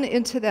down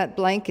into that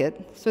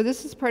blanket. So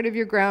this is part of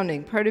your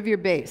grounding, part of your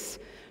base.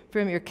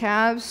 From your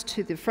calves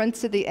to the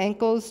fronts of the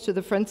ankles to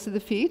the fronts of the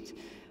feet.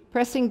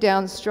 Pressing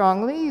down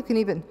strongly. You can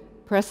even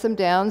press them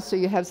down so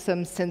you have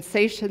some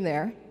sensation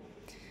there.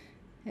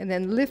 And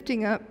then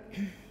lifting up.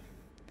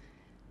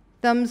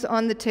 Thumbs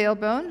on the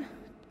tailbone.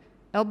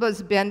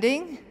 Elbows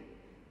bending.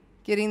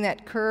 Getting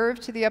that curve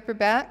to the upper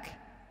back.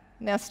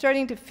 Now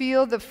starting to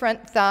feel the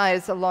front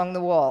thighs along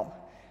the wall.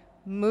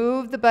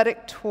 Move the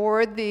buttock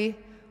toward the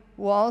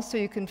wall so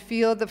you can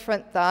feel the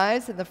front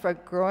thighs and the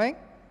front groin.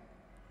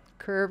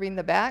 Curving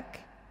the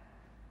back.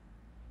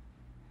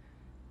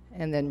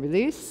 And then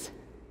release.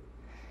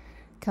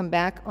 Come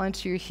back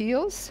onto your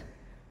heels.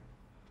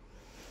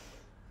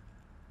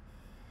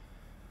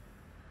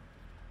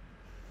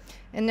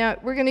 And now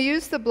we're going to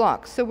use the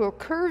blocks. So we'll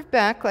curve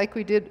back like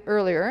we did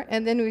earlier,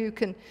 and then you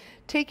can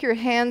take your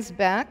hands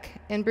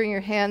back and bring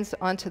your hands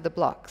onto the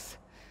blocks.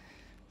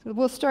 So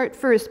we'll start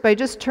first by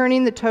just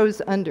turning the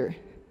toes under.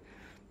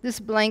 This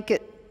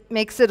blanket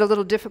makes it a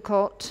little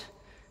difficult.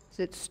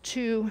 It's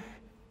too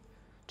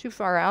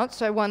far out,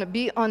 so I want to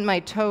be on my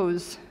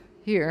toes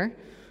here.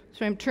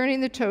 So I'm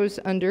turning the toes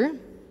under.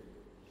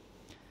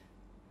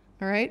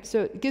 All right,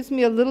 so it gives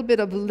me a little bit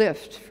of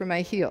lift for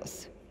my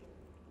heels.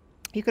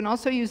 You can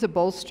also use a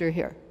bolster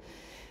here.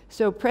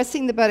 So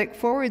pressing the buttock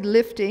forward,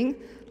 lifting,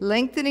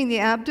 lengthening the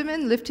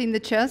abdomen, lifting the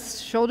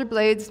chest, shoulder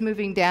blades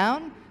moving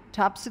down,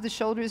 tops of the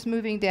shoulders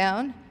moving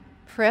down,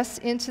 press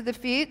into the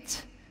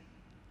feet,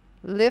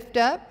 lift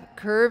up,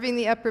 curving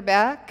the upper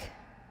back,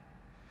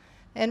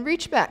 and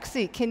reach back.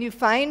 See, can you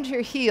find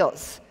your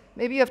heels?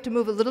 Maybe you have to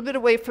move a little bit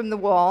away from the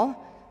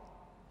wall.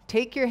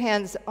 Take your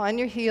hands on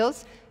your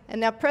heels, and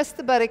now press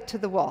the buttock to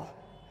the wall.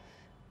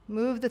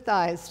 Move the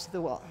thighs to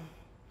the wall,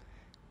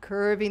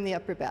 curving the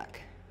upper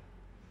back.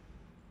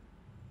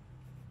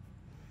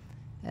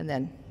 And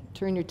then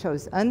turn your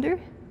toes under,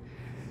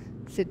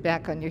 sit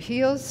back on your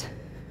heels.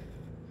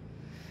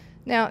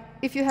 Now,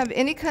 if you have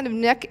any kind of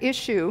neck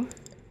issue,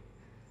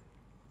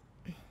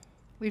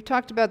 we've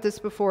talked about this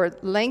before,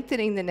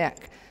 lengthening the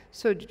neck.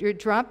 So you're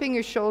dropping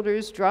your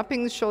shoulders,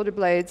 dropping the shoulder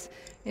blades,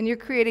 and you're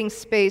creating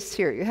space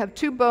here. You have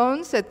two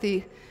bones at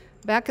the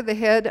back of the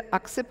head,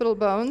 occipital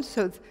bones,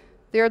 so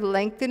they're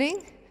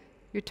lengthening.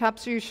 Your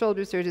tops of your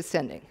shoulders are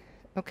descending,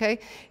 okay?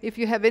 If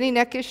you have any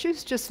neck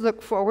issues, just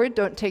look forward,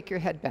 don't take your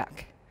head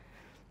back.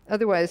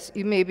 Otherwise,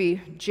 you may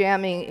be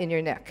jamming in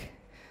your neck.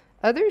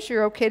 Others,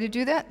 you're okay to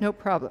do that, no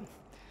problem.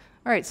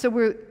 All right, so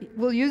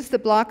we'll use the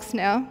blocks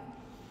now.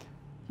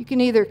 You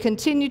can either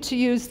continue to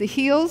use the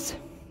heels,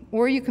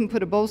 or you can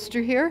put a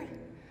bolster here,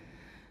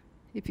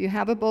 if you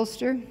have a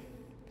bolster.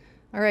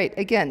 All right,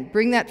 again,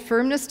 bring that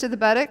firmness to the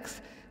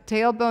buttocks,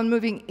 tailbone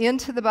moving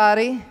into the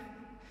body,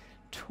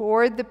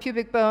 toward the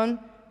pubic bone,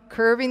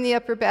 curving the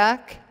upper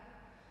back,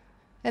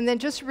 and then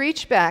just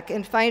reach back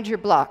and find your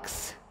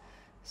blocks.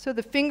 So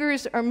the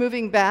fingers are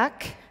moving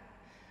back,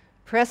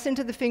 press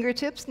into the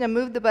fingertips, now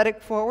move the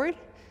buttock forward,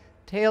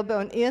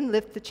 tailbone in,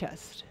 lift the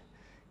chest.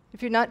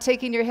 If you're not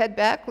taking your head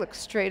back, look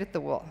straight at the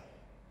wall.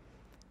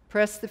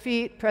 Press the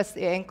feet, press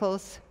the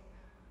ankles.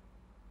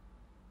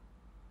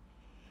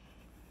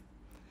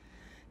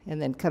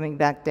 And then coming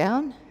back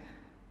down,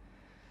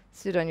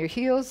 sit on your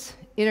heels,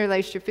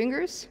 interlace your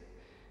fingers,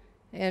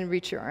 and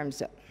reach your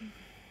arms up.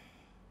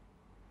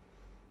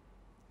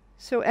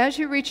 So as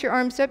you reach your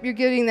arms up, you're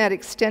getting that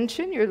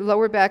extension. Your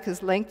lower back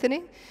is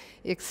lengthening,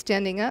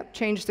 extending up.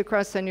 Change the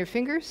cross on your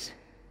fingers.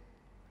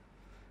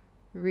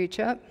 Reach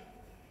up.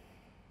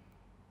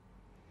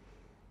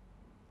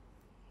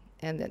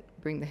 And then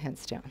bring the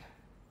hands down.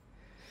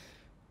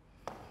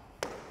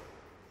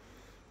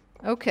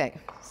 Okay,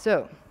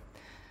 so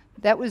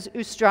that was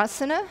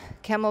Ustrasana,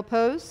 camel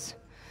pose.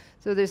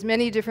 So there's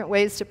many different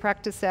ways to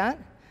practice that.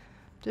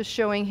 Just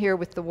showing here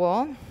with the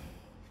wall.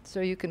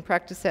 So you can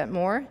practice that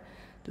more.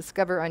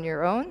 Discover on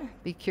your own.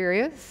 Be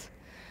curious.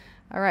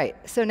 All right,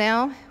 so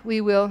now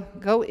we will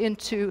go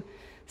into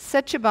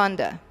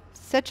Sechabandha.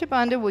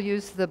 Sechabandha will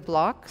use the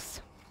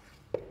blocks.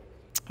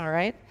 All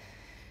right.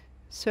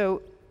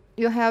 So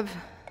you'll have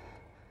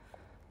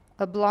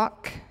a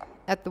block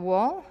at the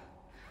wall.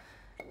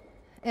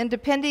 And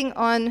depending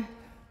on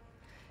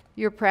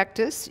your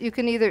practice, you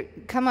can either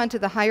come onto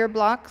the higher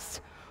blocks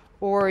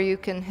or you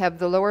can have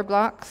the lower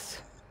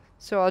blocks.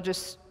 So I'll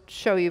just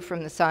show you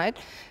from the side.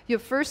 You'll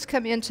first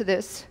come into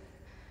this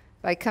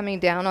by coming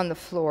down on the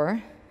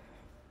floor.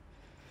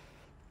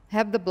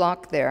 Have the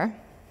block there.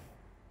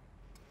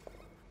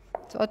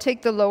 So I'll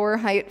take the lower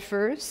height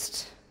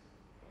first.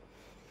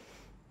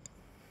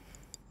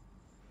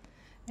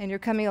 And you're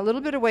coming a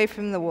little bit away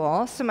from the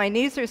wall, so my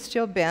knees are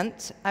still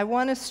bent. I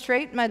want to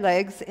straighten my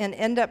legs and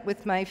end up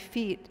with my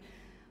feet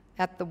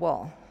at the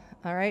wall.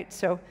 All right,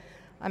 so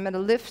I'm going to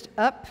lift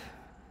up.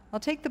 I'll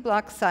take the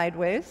block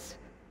sideways.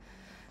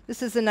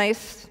 This is a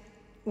nice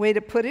way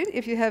to put it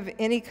if you have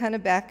any kind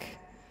of back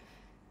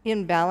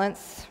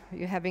imbalance, or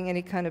you're having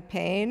any kind of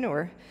pain,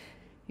 or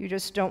you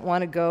just don't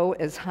want to go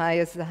as high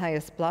as the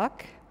highest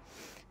block.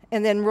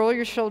 And then roll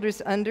your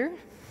shoulders under.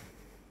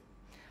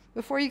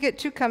 Before you get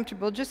too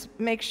comfortable, just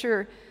make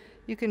sure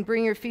you can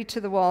bring your feet to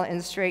the wall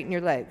and straighten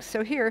your legs.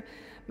 So here,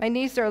 my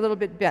knees are a little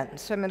bit bent.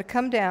 So I'm going to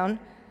come down,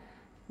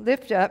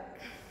 lift up,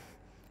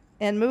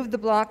 and move the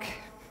block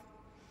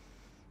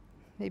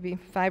maybe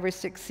 5 or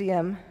 6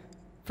 cm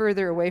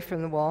further away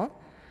from the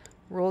wall.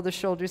 Roll the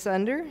shoulders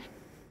under,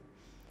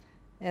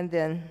 and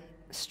then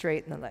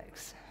straighten the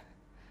legs.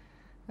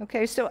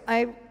 Okay, so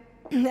I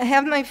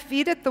have my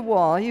feet at the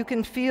wall. You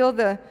can feel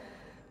the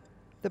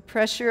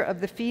pressure of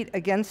the feet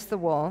against the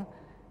wall,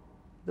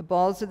 the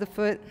balls of the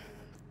foot,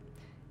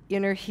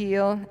 inner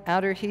heel,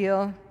 outer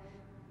heel,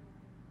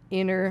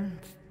 inner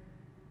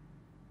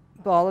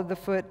ball of the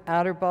foot,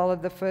 outer ball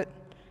of the foot,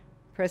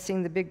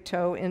 pressing the big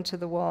toe into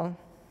the wall,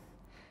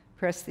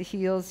 press the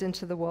heels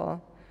into the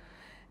wall.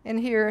 And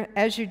here,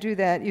 as you do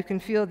that, you can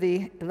feel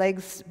the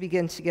legs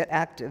begin to get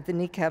active. The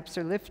kneecaps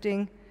are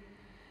lifting.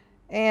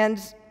 And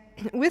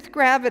with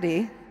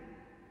gravity,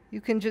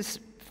 you can just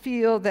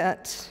feel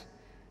that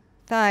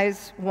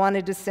thighs want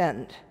to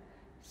descend.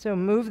 So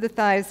move the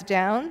thighs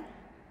down,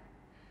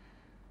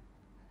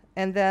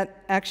 and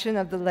that action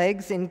of the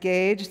legs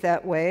engaged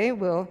that way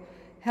will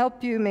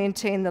help you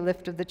maintain the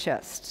lift of the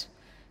chest.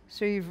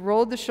 So you've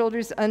rolled the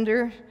shoulders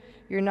under.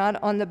 You're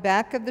not on the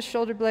back of the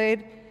shoulder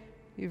blade.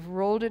 You've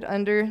rolled it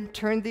under,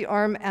 turned the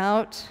arm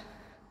out,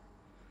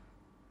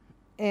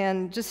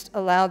 and just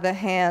allow the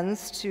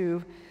hands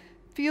to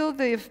feel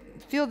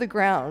the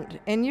ground.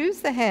 And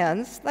use the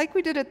hands like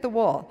we did at the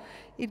wall.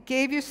 It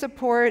gave you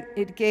support,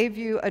 it gave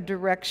you a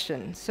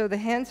direction. So the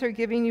hands are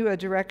giving you a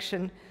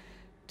direction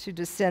to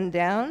descend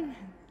down,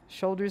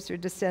 shoulders are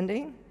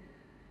descending,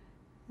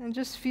 and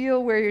just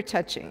feel where you're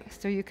touching.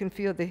 So you can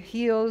feel the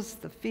heels,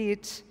 the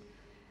feet,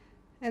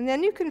 and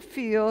then you can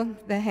feel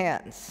the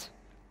hands,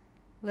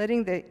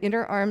 letting the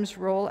inner arms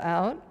roll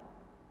out.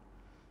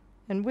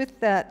 And with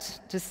that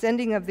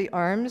descending of the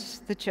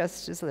arms, the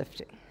chest is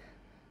lifting.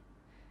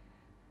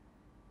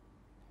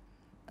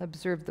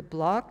 Observe the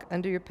block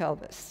under your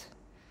pelvis.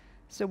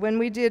 So when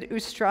we did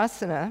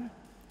Ustrasana,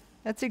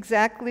 that's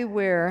exactly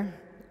where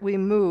we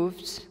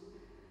moved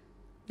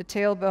the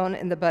tailbone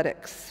and the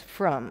buttocks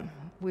from.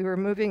 We were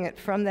moving it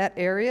from that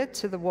area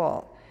to the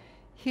wall.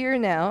 Here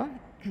now,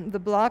 the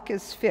block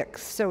is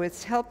fixed, so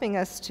it's helping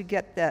us to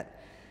get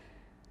that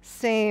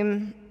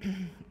same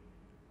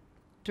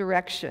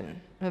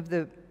direction of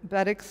the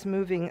buttocks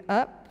moving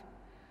up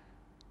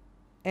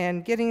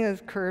and getting a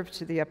curve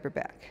to the upper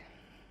back.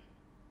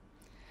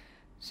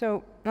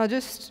 So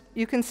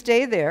you can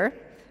stay there.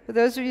 For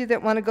those of you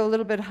that want to go a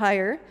little bit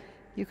higher,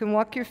 you can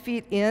walk your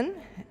feet in,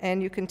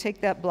 and you can take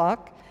that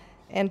block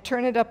and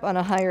turn it up on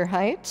a higher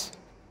height.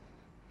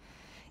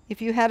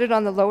 If you had it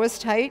on the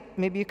lowest height,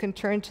 maybe you can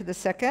turn to the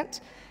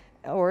second,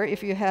 or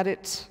if you had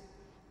it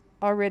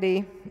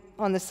already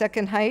on the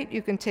second height,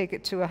 you can take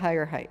it to a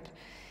higher height.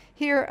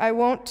 Here, I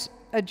won't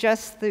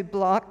adjust the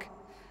block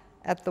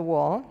at the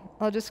wall.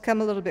 I'll just come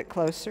a little bit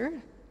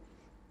closer,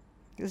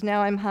 because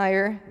now I'm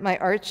higher, my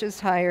arch is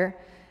higher,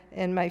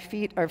 and my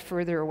feet are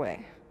further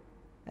away.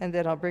 And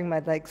then I'll bring my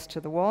legs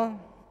to the wall,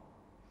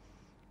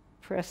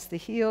 press the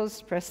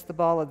heels, press the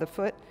ball of the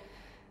foot,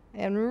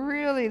 and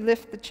really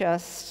lift the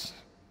chest,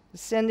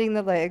 descending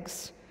the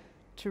legs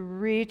to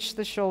reach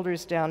the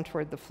shoulders down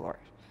toward the floor.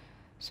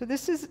 So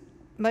this is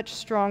much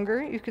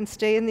stronger. You can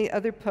stay in the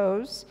other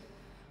pose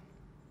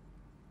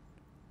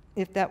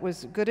if that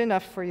was good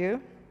enough for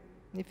you.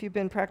 If you've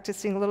been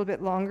practicing a little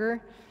bit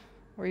longer,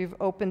 or you've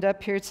opened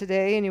up here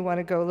today and you want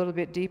to go a little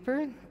bit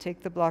deeper,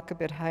 take the block a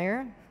bit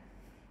higher,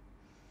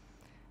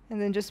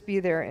 and then just be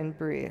there and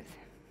breathe.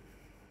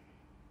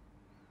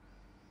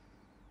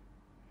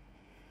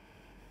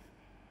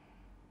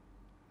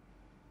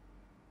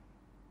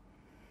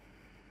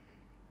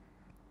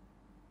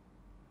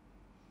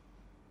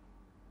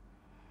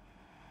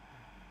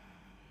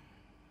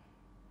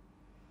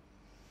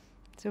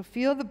 So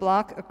feel the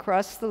block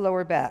across the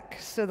lower back.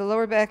 So the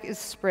lower back is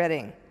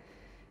spreading.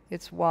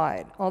 It's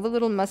wide. All the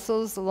little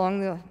muscles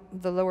along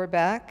the lower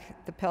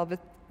back, the pelvic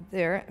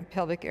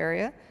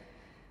area,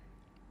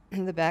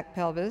 and the back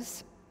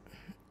pelvis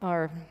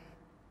are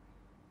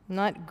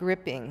not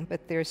gripping,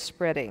 but they're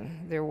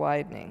spreading, they're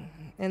widening.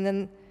 And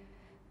then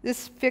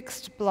this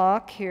fixed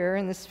block here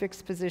in this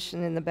fixed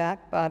position in the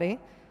back body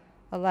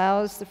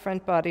allows the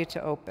front body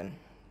to open.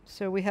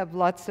 So we have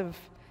lots of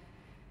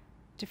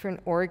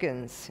different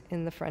organs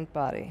in the front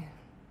body.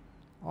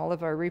 All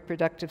of our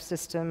reproductive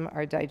system,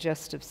 our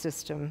digestive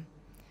system,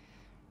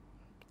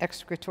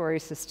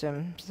 excretory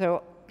system.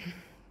 So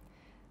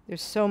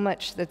there's so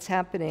much that's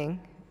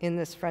happening in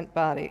this front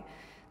body.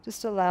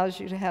 Just allows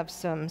you to have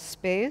some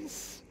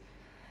space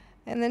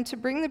and then to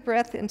bring the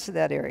breath into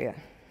that area.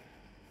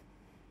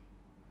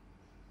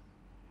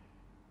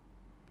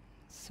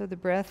 So the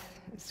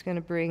breath is going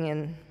to bring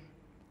in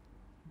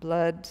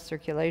blood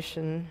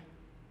circulation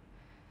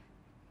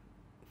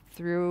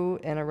through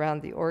and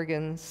around the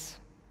organs,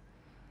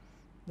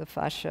 the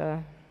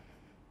fascia.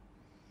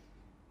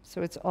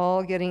 So it's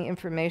all getting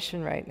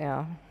information right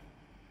now.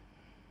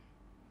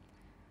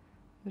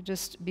 So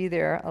just be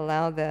there,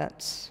 allow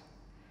that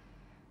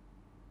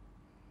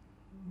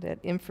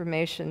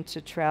information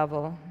to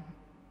travel.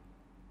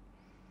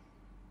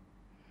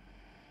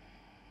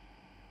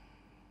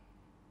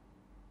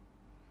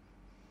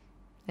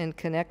 And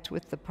connect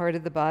with the part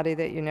of the body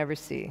that you never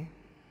see.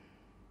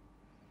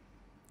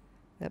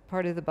 That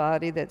part of the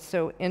body that's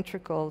so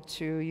integral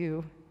to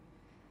you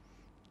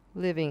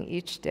living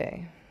each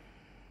day.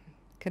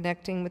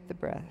 Connecting with the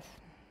breath.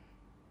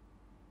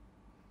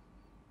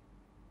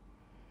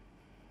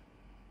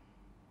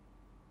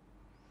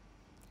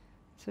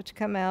 So to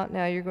come out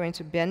now, you're going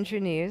to bend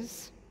your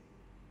knees.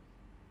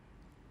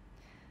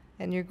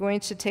 And you're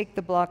going to take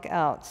the block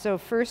out. So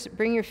first,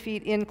 bring your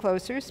feet in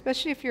closer,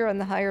 especially if you're on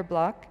the higher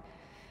block.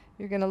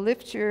 You're going to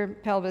lift your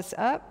pelvis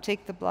up,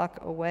 take the block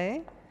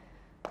away,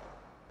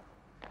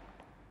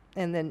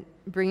 and then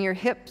bring your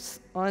hips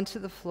onto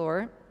the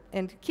floor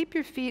and keep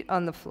your feet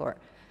on the floor.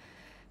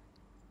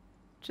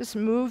 Just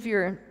move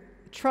your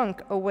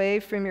trunk away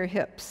from your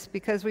hips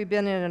because we've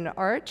been in an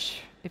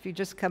arch. If you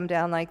just come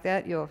down like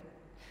that, you'll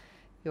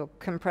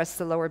compress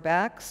the lower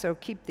back. So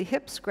keep the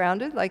hips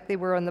grounded like they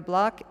were on the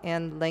block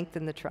and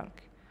lengthen the trunk.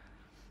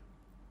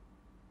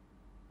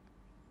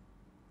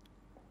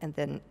 And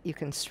then you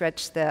can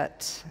stretch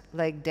that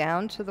leg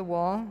down to the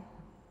wall,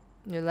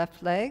 your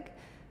left leg,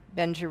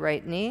 bend your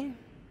right knee.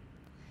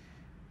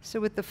 So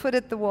with the foot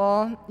at the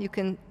wall, you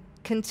can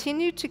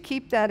continue to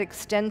keep that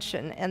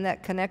extension and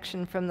that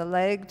connection from the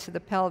leg to the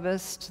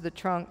pelvis to the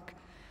trunk,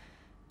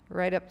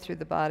 right up through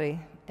the body.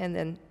 And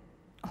then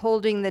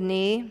holding the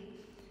knee,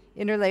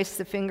 interlace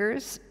the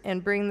fingers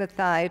and bring the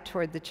thigh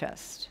toward the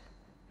chest.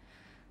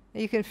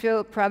 You can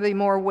feel probably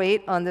more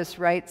weight on this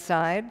right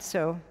side,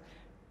 so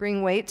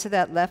bring weight to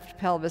that left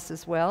pelvis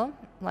as well,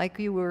 like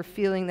you were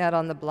feeling that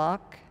on the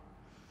block.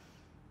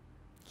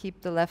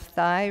 Keep the left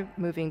thigh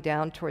moving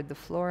down toward the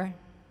floor.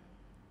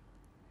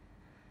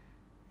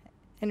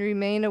 And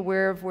remain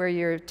aware of where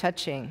you're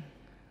touching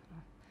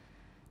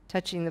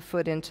the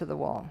foot into the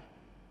wall.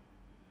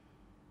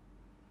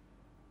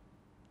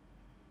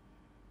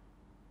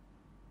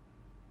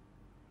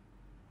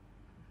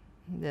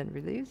 And then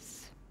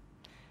release.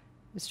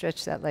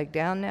 Stretch that leg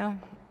down now.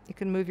 You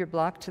can move your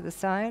block to the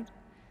side.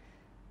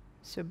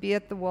 So be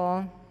at the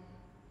wall.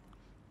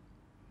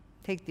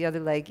 Take the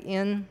other leg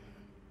in,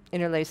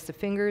 interlace the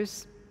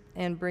fingers,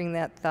 and bring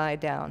that thigh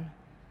down.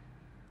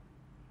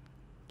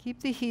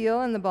 Keep the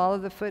heel and the ball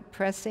of the foot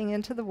pressing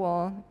into the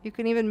wall. You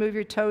can even move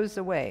your toes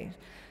away.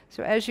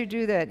 So as you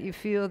do that, you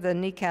feel the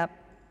kneecap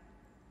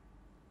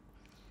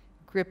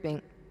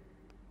gripping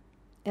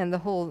and the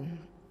whole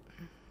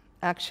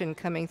action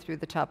coming through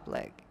the top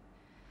leg.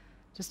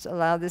 Just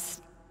allow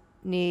this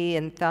knee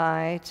and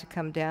thigh to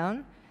come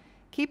down.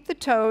 Keep the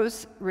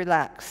toes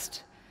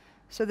relaxed.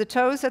 So the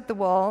toes at the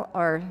wall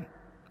are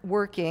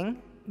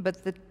working,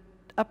 but the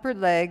upper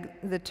leg,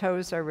 the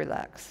toes are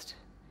relaxed.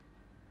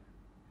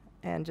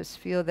 And just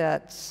feel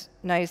that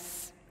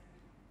nice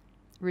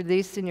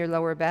release in your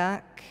lower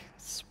back,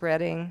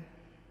 spreading.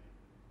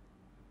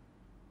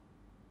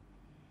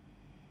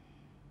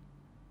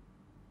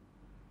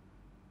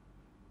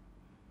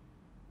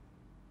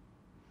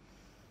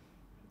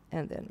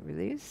 And then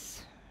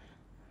release.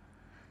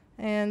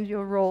 And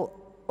you'll roll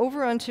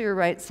over onto your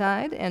right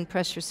side and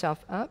press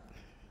yourself up.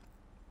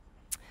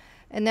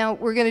 And now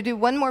we're going to do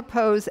one more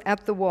pose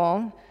at the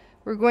wall.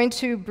 We're going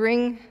to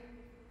bring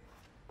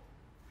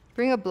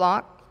a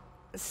block,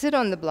 sit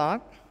on the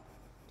block,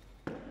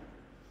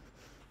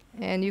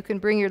 and you can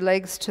bring your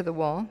legs to the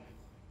wall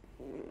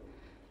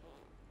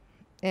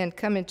and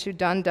come into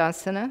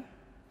Dandasana.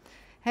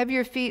 Have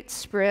your feet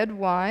spread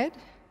wide.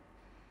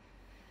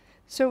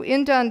 So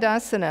in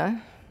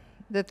Dandasana,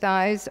 the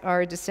thighs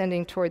are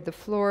descending toward the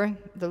floor,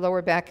 the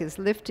lower back is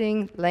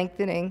lifting,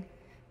 lengthening,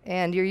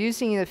 and you're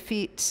using the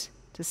feet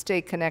to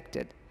stay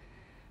connected.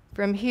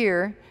 From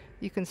here,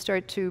 you can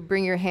start to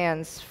bring your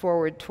hands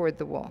forward toward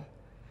the wall.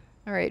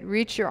 All right,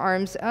 reach your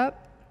arms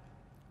up,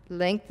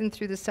 lengthen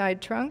through the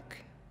side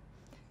trunk,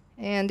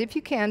 and if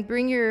you can,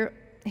 bring your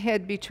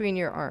head between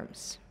your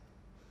arms.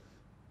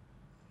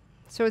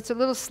 So it's a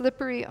little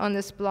slippery on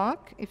this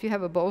block. If you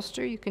have a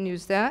bolster, you can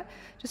use that.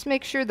 Just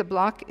make sure the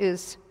block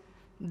is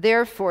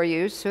there for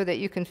you so that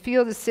you can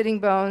feel the sitting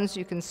bones,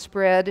 you can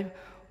spread,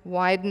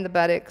 widen the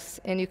buttocks,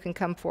 and you can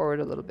come forward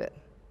a little bit.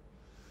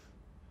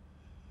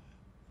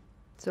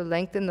 So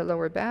lengthen the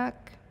lower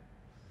back.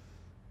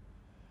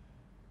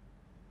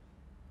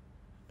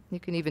 You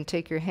can even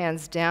take your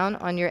hands down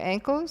on your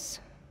ankles.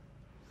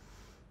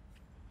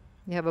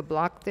 You have a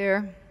block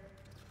there.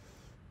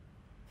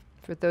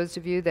 For those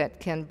of you that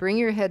can bring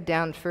your head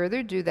down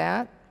further, do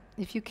that.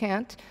 If you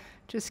can't,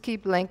 just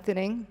keep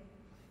lengthening.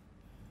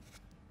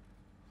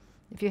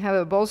 If you have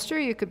a bolster,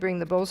 you could bring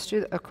the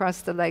bolster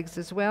across the legs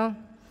as well.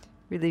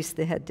 Release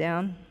the head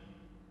down.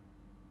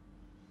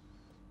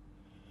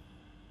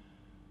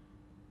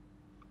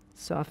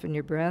 Soften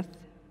your breath.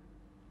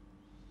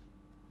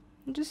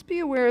 And just be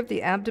aware of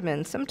the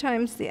abdomen.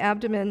 Sometimes the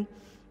abdomen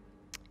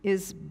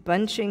is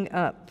bunching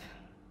up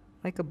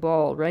like a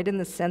ball right in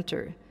the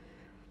center.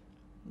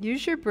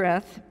 Use your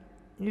breath,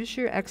 use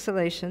your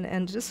exhalation,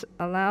 and just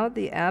allow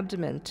the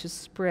abdomen to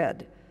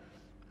spread.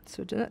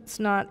 So it's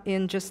not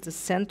in just the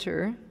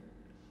center,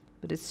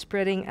 but it's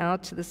spreading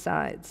out to the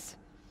sides,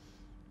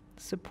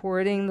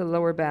 supporting the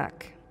lower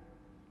back.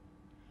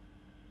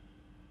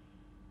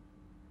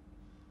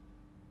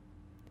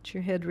 Let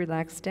your head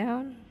relax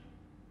down.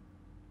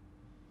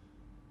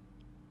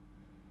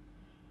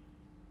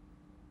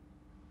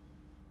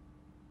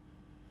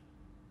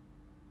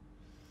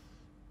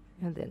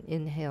 And then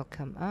inhale,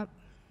 come up.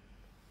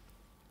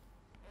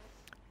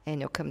 And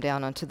you'll come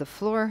down onto the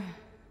floor.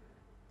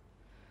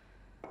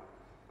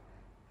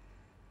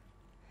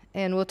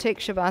 And we'll take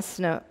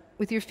Shavasana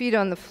with your feet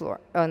on the floor,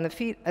 on the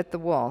feet at the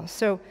wall.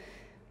 So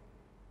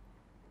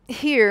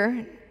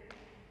here,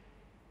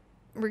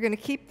 we're going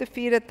to keep the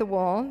feet at the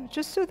wall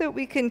just so that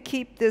we can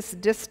keep this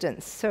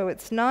distance. So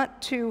it's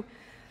not too,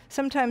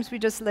 sometimes we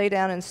just lay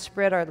down and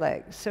spread our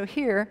legs. So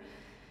here,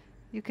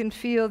 you can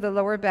feel the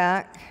lower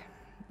back.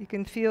 You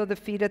can feel the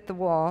feet at the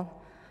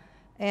wall,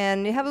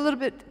 and you have a little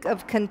bit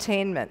of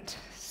containment.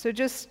 So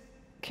just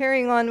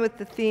carrying on with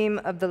the theme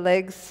of the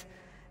legs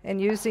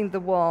and using the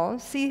wall,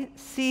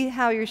 see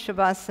how your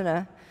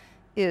Shavasana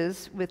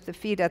is with the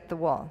feet at the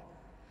wall.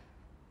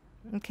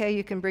 Okay,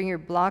 you can bring your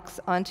blocks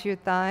onto your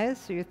thighs,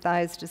 so your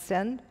thighs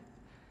descend.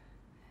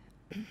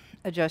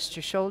 Adjust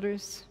your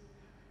shoulders,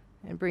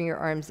 and bring your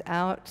arms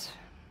out.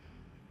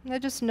 Now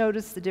just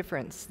notice the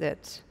difference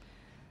that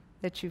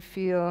you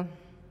feel.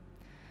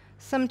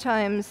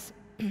 Sometimes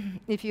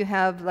if you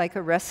have like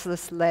a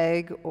restless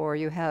leg, or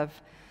you have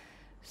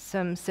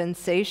some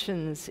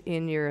sensations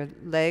in your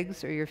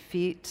legs or your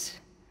feet,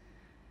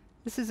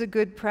 this is a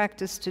good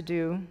practice to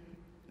do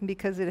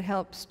because it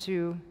helps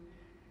to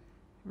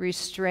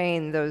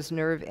restrain those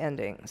nerve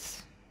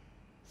endings.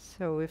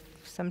 So if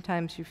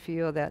sometimes you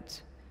feel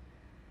that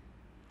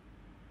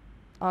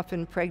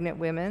often pregnant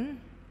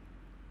women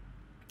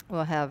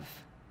will have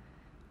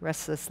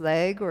restless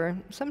leg, or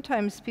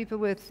sometimes people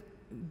with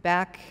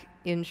back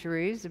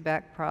injuries,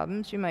 back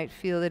problems, you might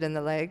feel it in the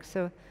leg.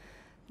 So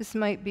this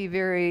might be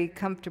very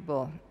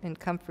comfortable and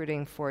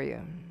comforting for you.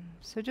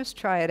 So just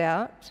try it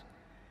out.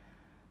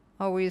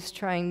 Always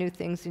trying new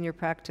things in your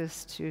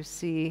practice to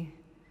see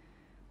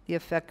the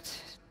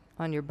effect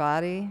on your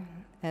body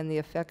and the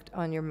effect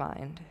on your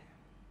mind.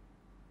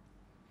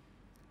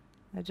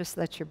 Now just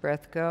let your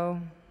breath go.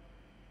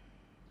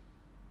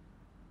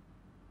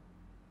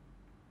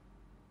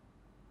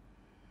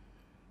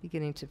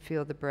 Beginning to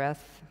feel the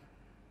breath.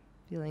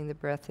 Feeling the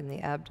breath in the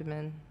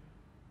abdomen.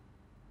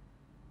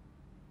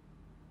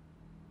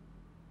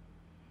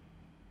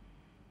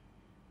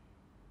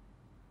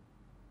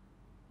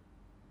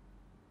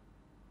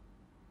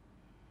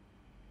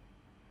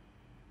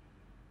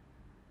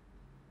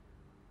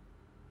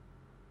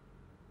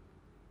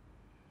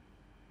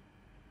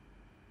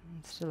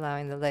 Just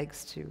allowing the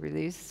legs to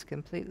release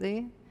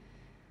completely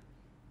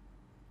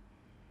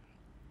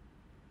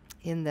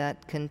in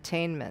that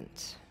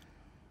containment.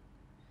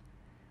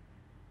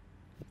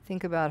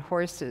 Think about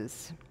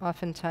horses.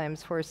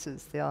 Oftentimes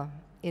horses, they'll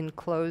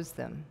enclose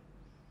them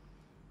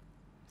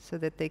so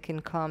that they can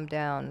calm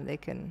down. They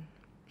can,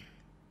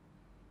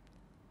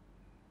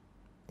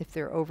 if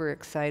they're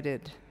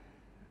overexcited,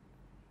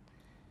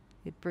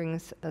 it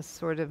brings a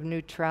sort of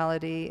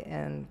neutrality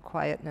and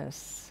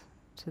quietness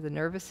to the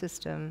nervous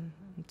system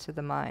and to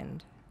the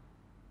mind.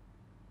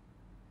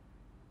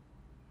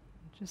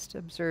 Just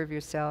observe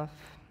yourself.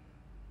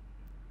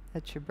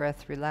 Let your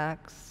breath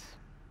relax.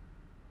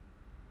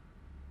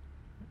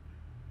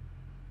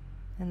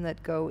 And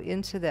let go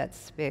into that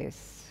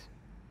space.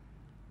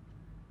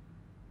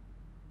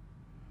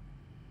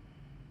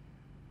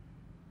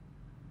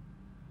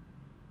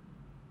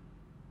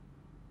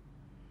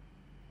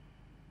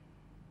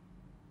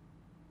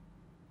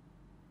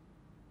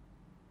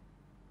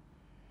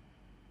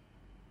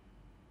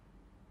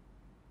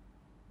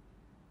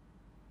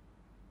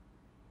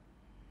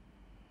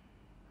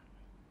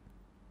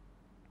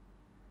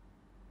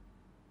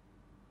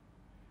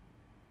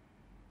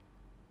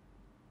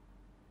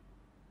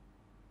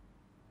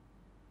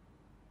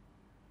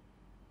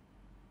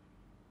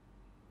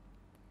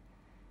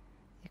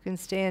 You can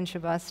stay in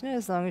Shavasana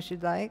as long as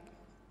you'd like.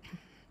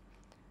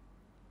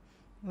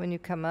 When you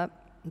come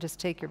up, just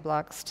take your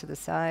blocks to the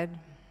side.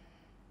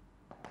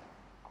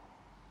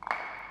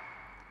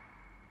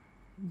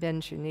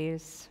 Bend your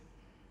knees.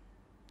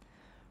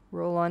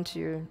 Roll onto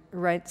your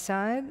right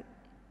side.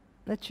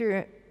 Let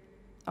your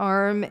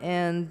arm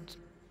and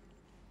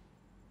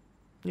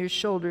your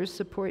shoulders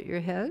support your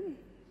head.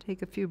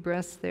 Take a few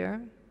breaths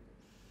there.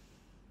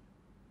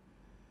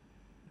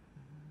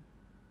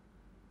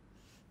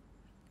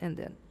 And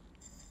then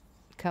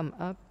come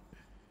up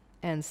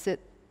and sit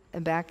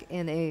back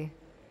in a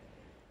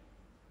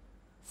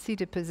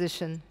seated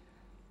position.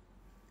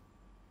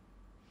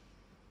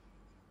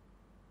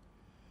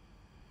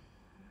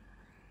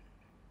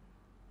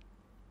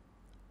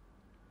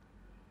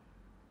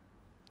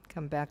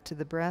 Come back to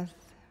the breath.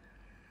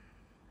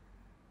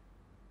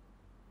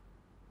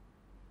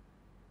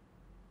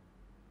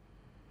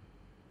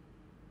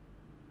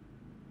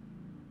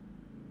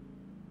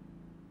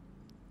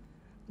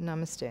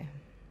 Namaste.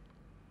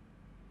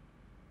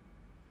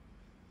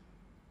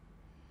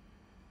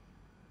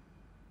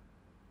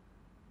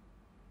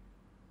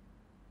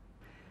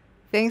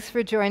 Thanks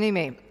for joining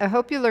me. I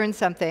hope you learned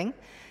something.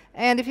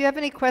 And if you have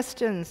any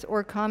questions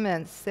or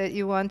comments that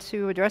you want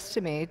to address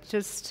to me,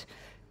 just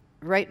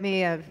write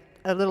me a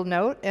little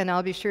note and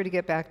I'll be sure to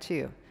get back to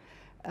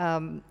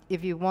you.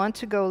 If you want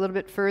to go a little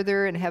bit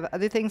further and have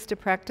other things to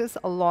practice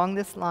along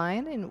this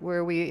line and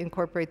where we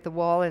incorporate the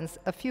wall and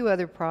a few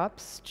other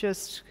props,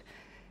 just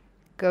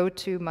go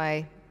to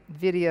my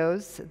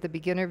videos, the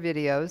beginner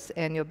videos,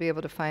 and you'll be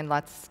able to find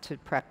lots to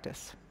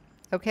practice.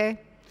 Okay?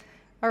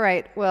 All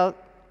right, well,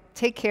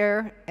 take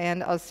care,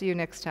 and I'll see you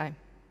next time.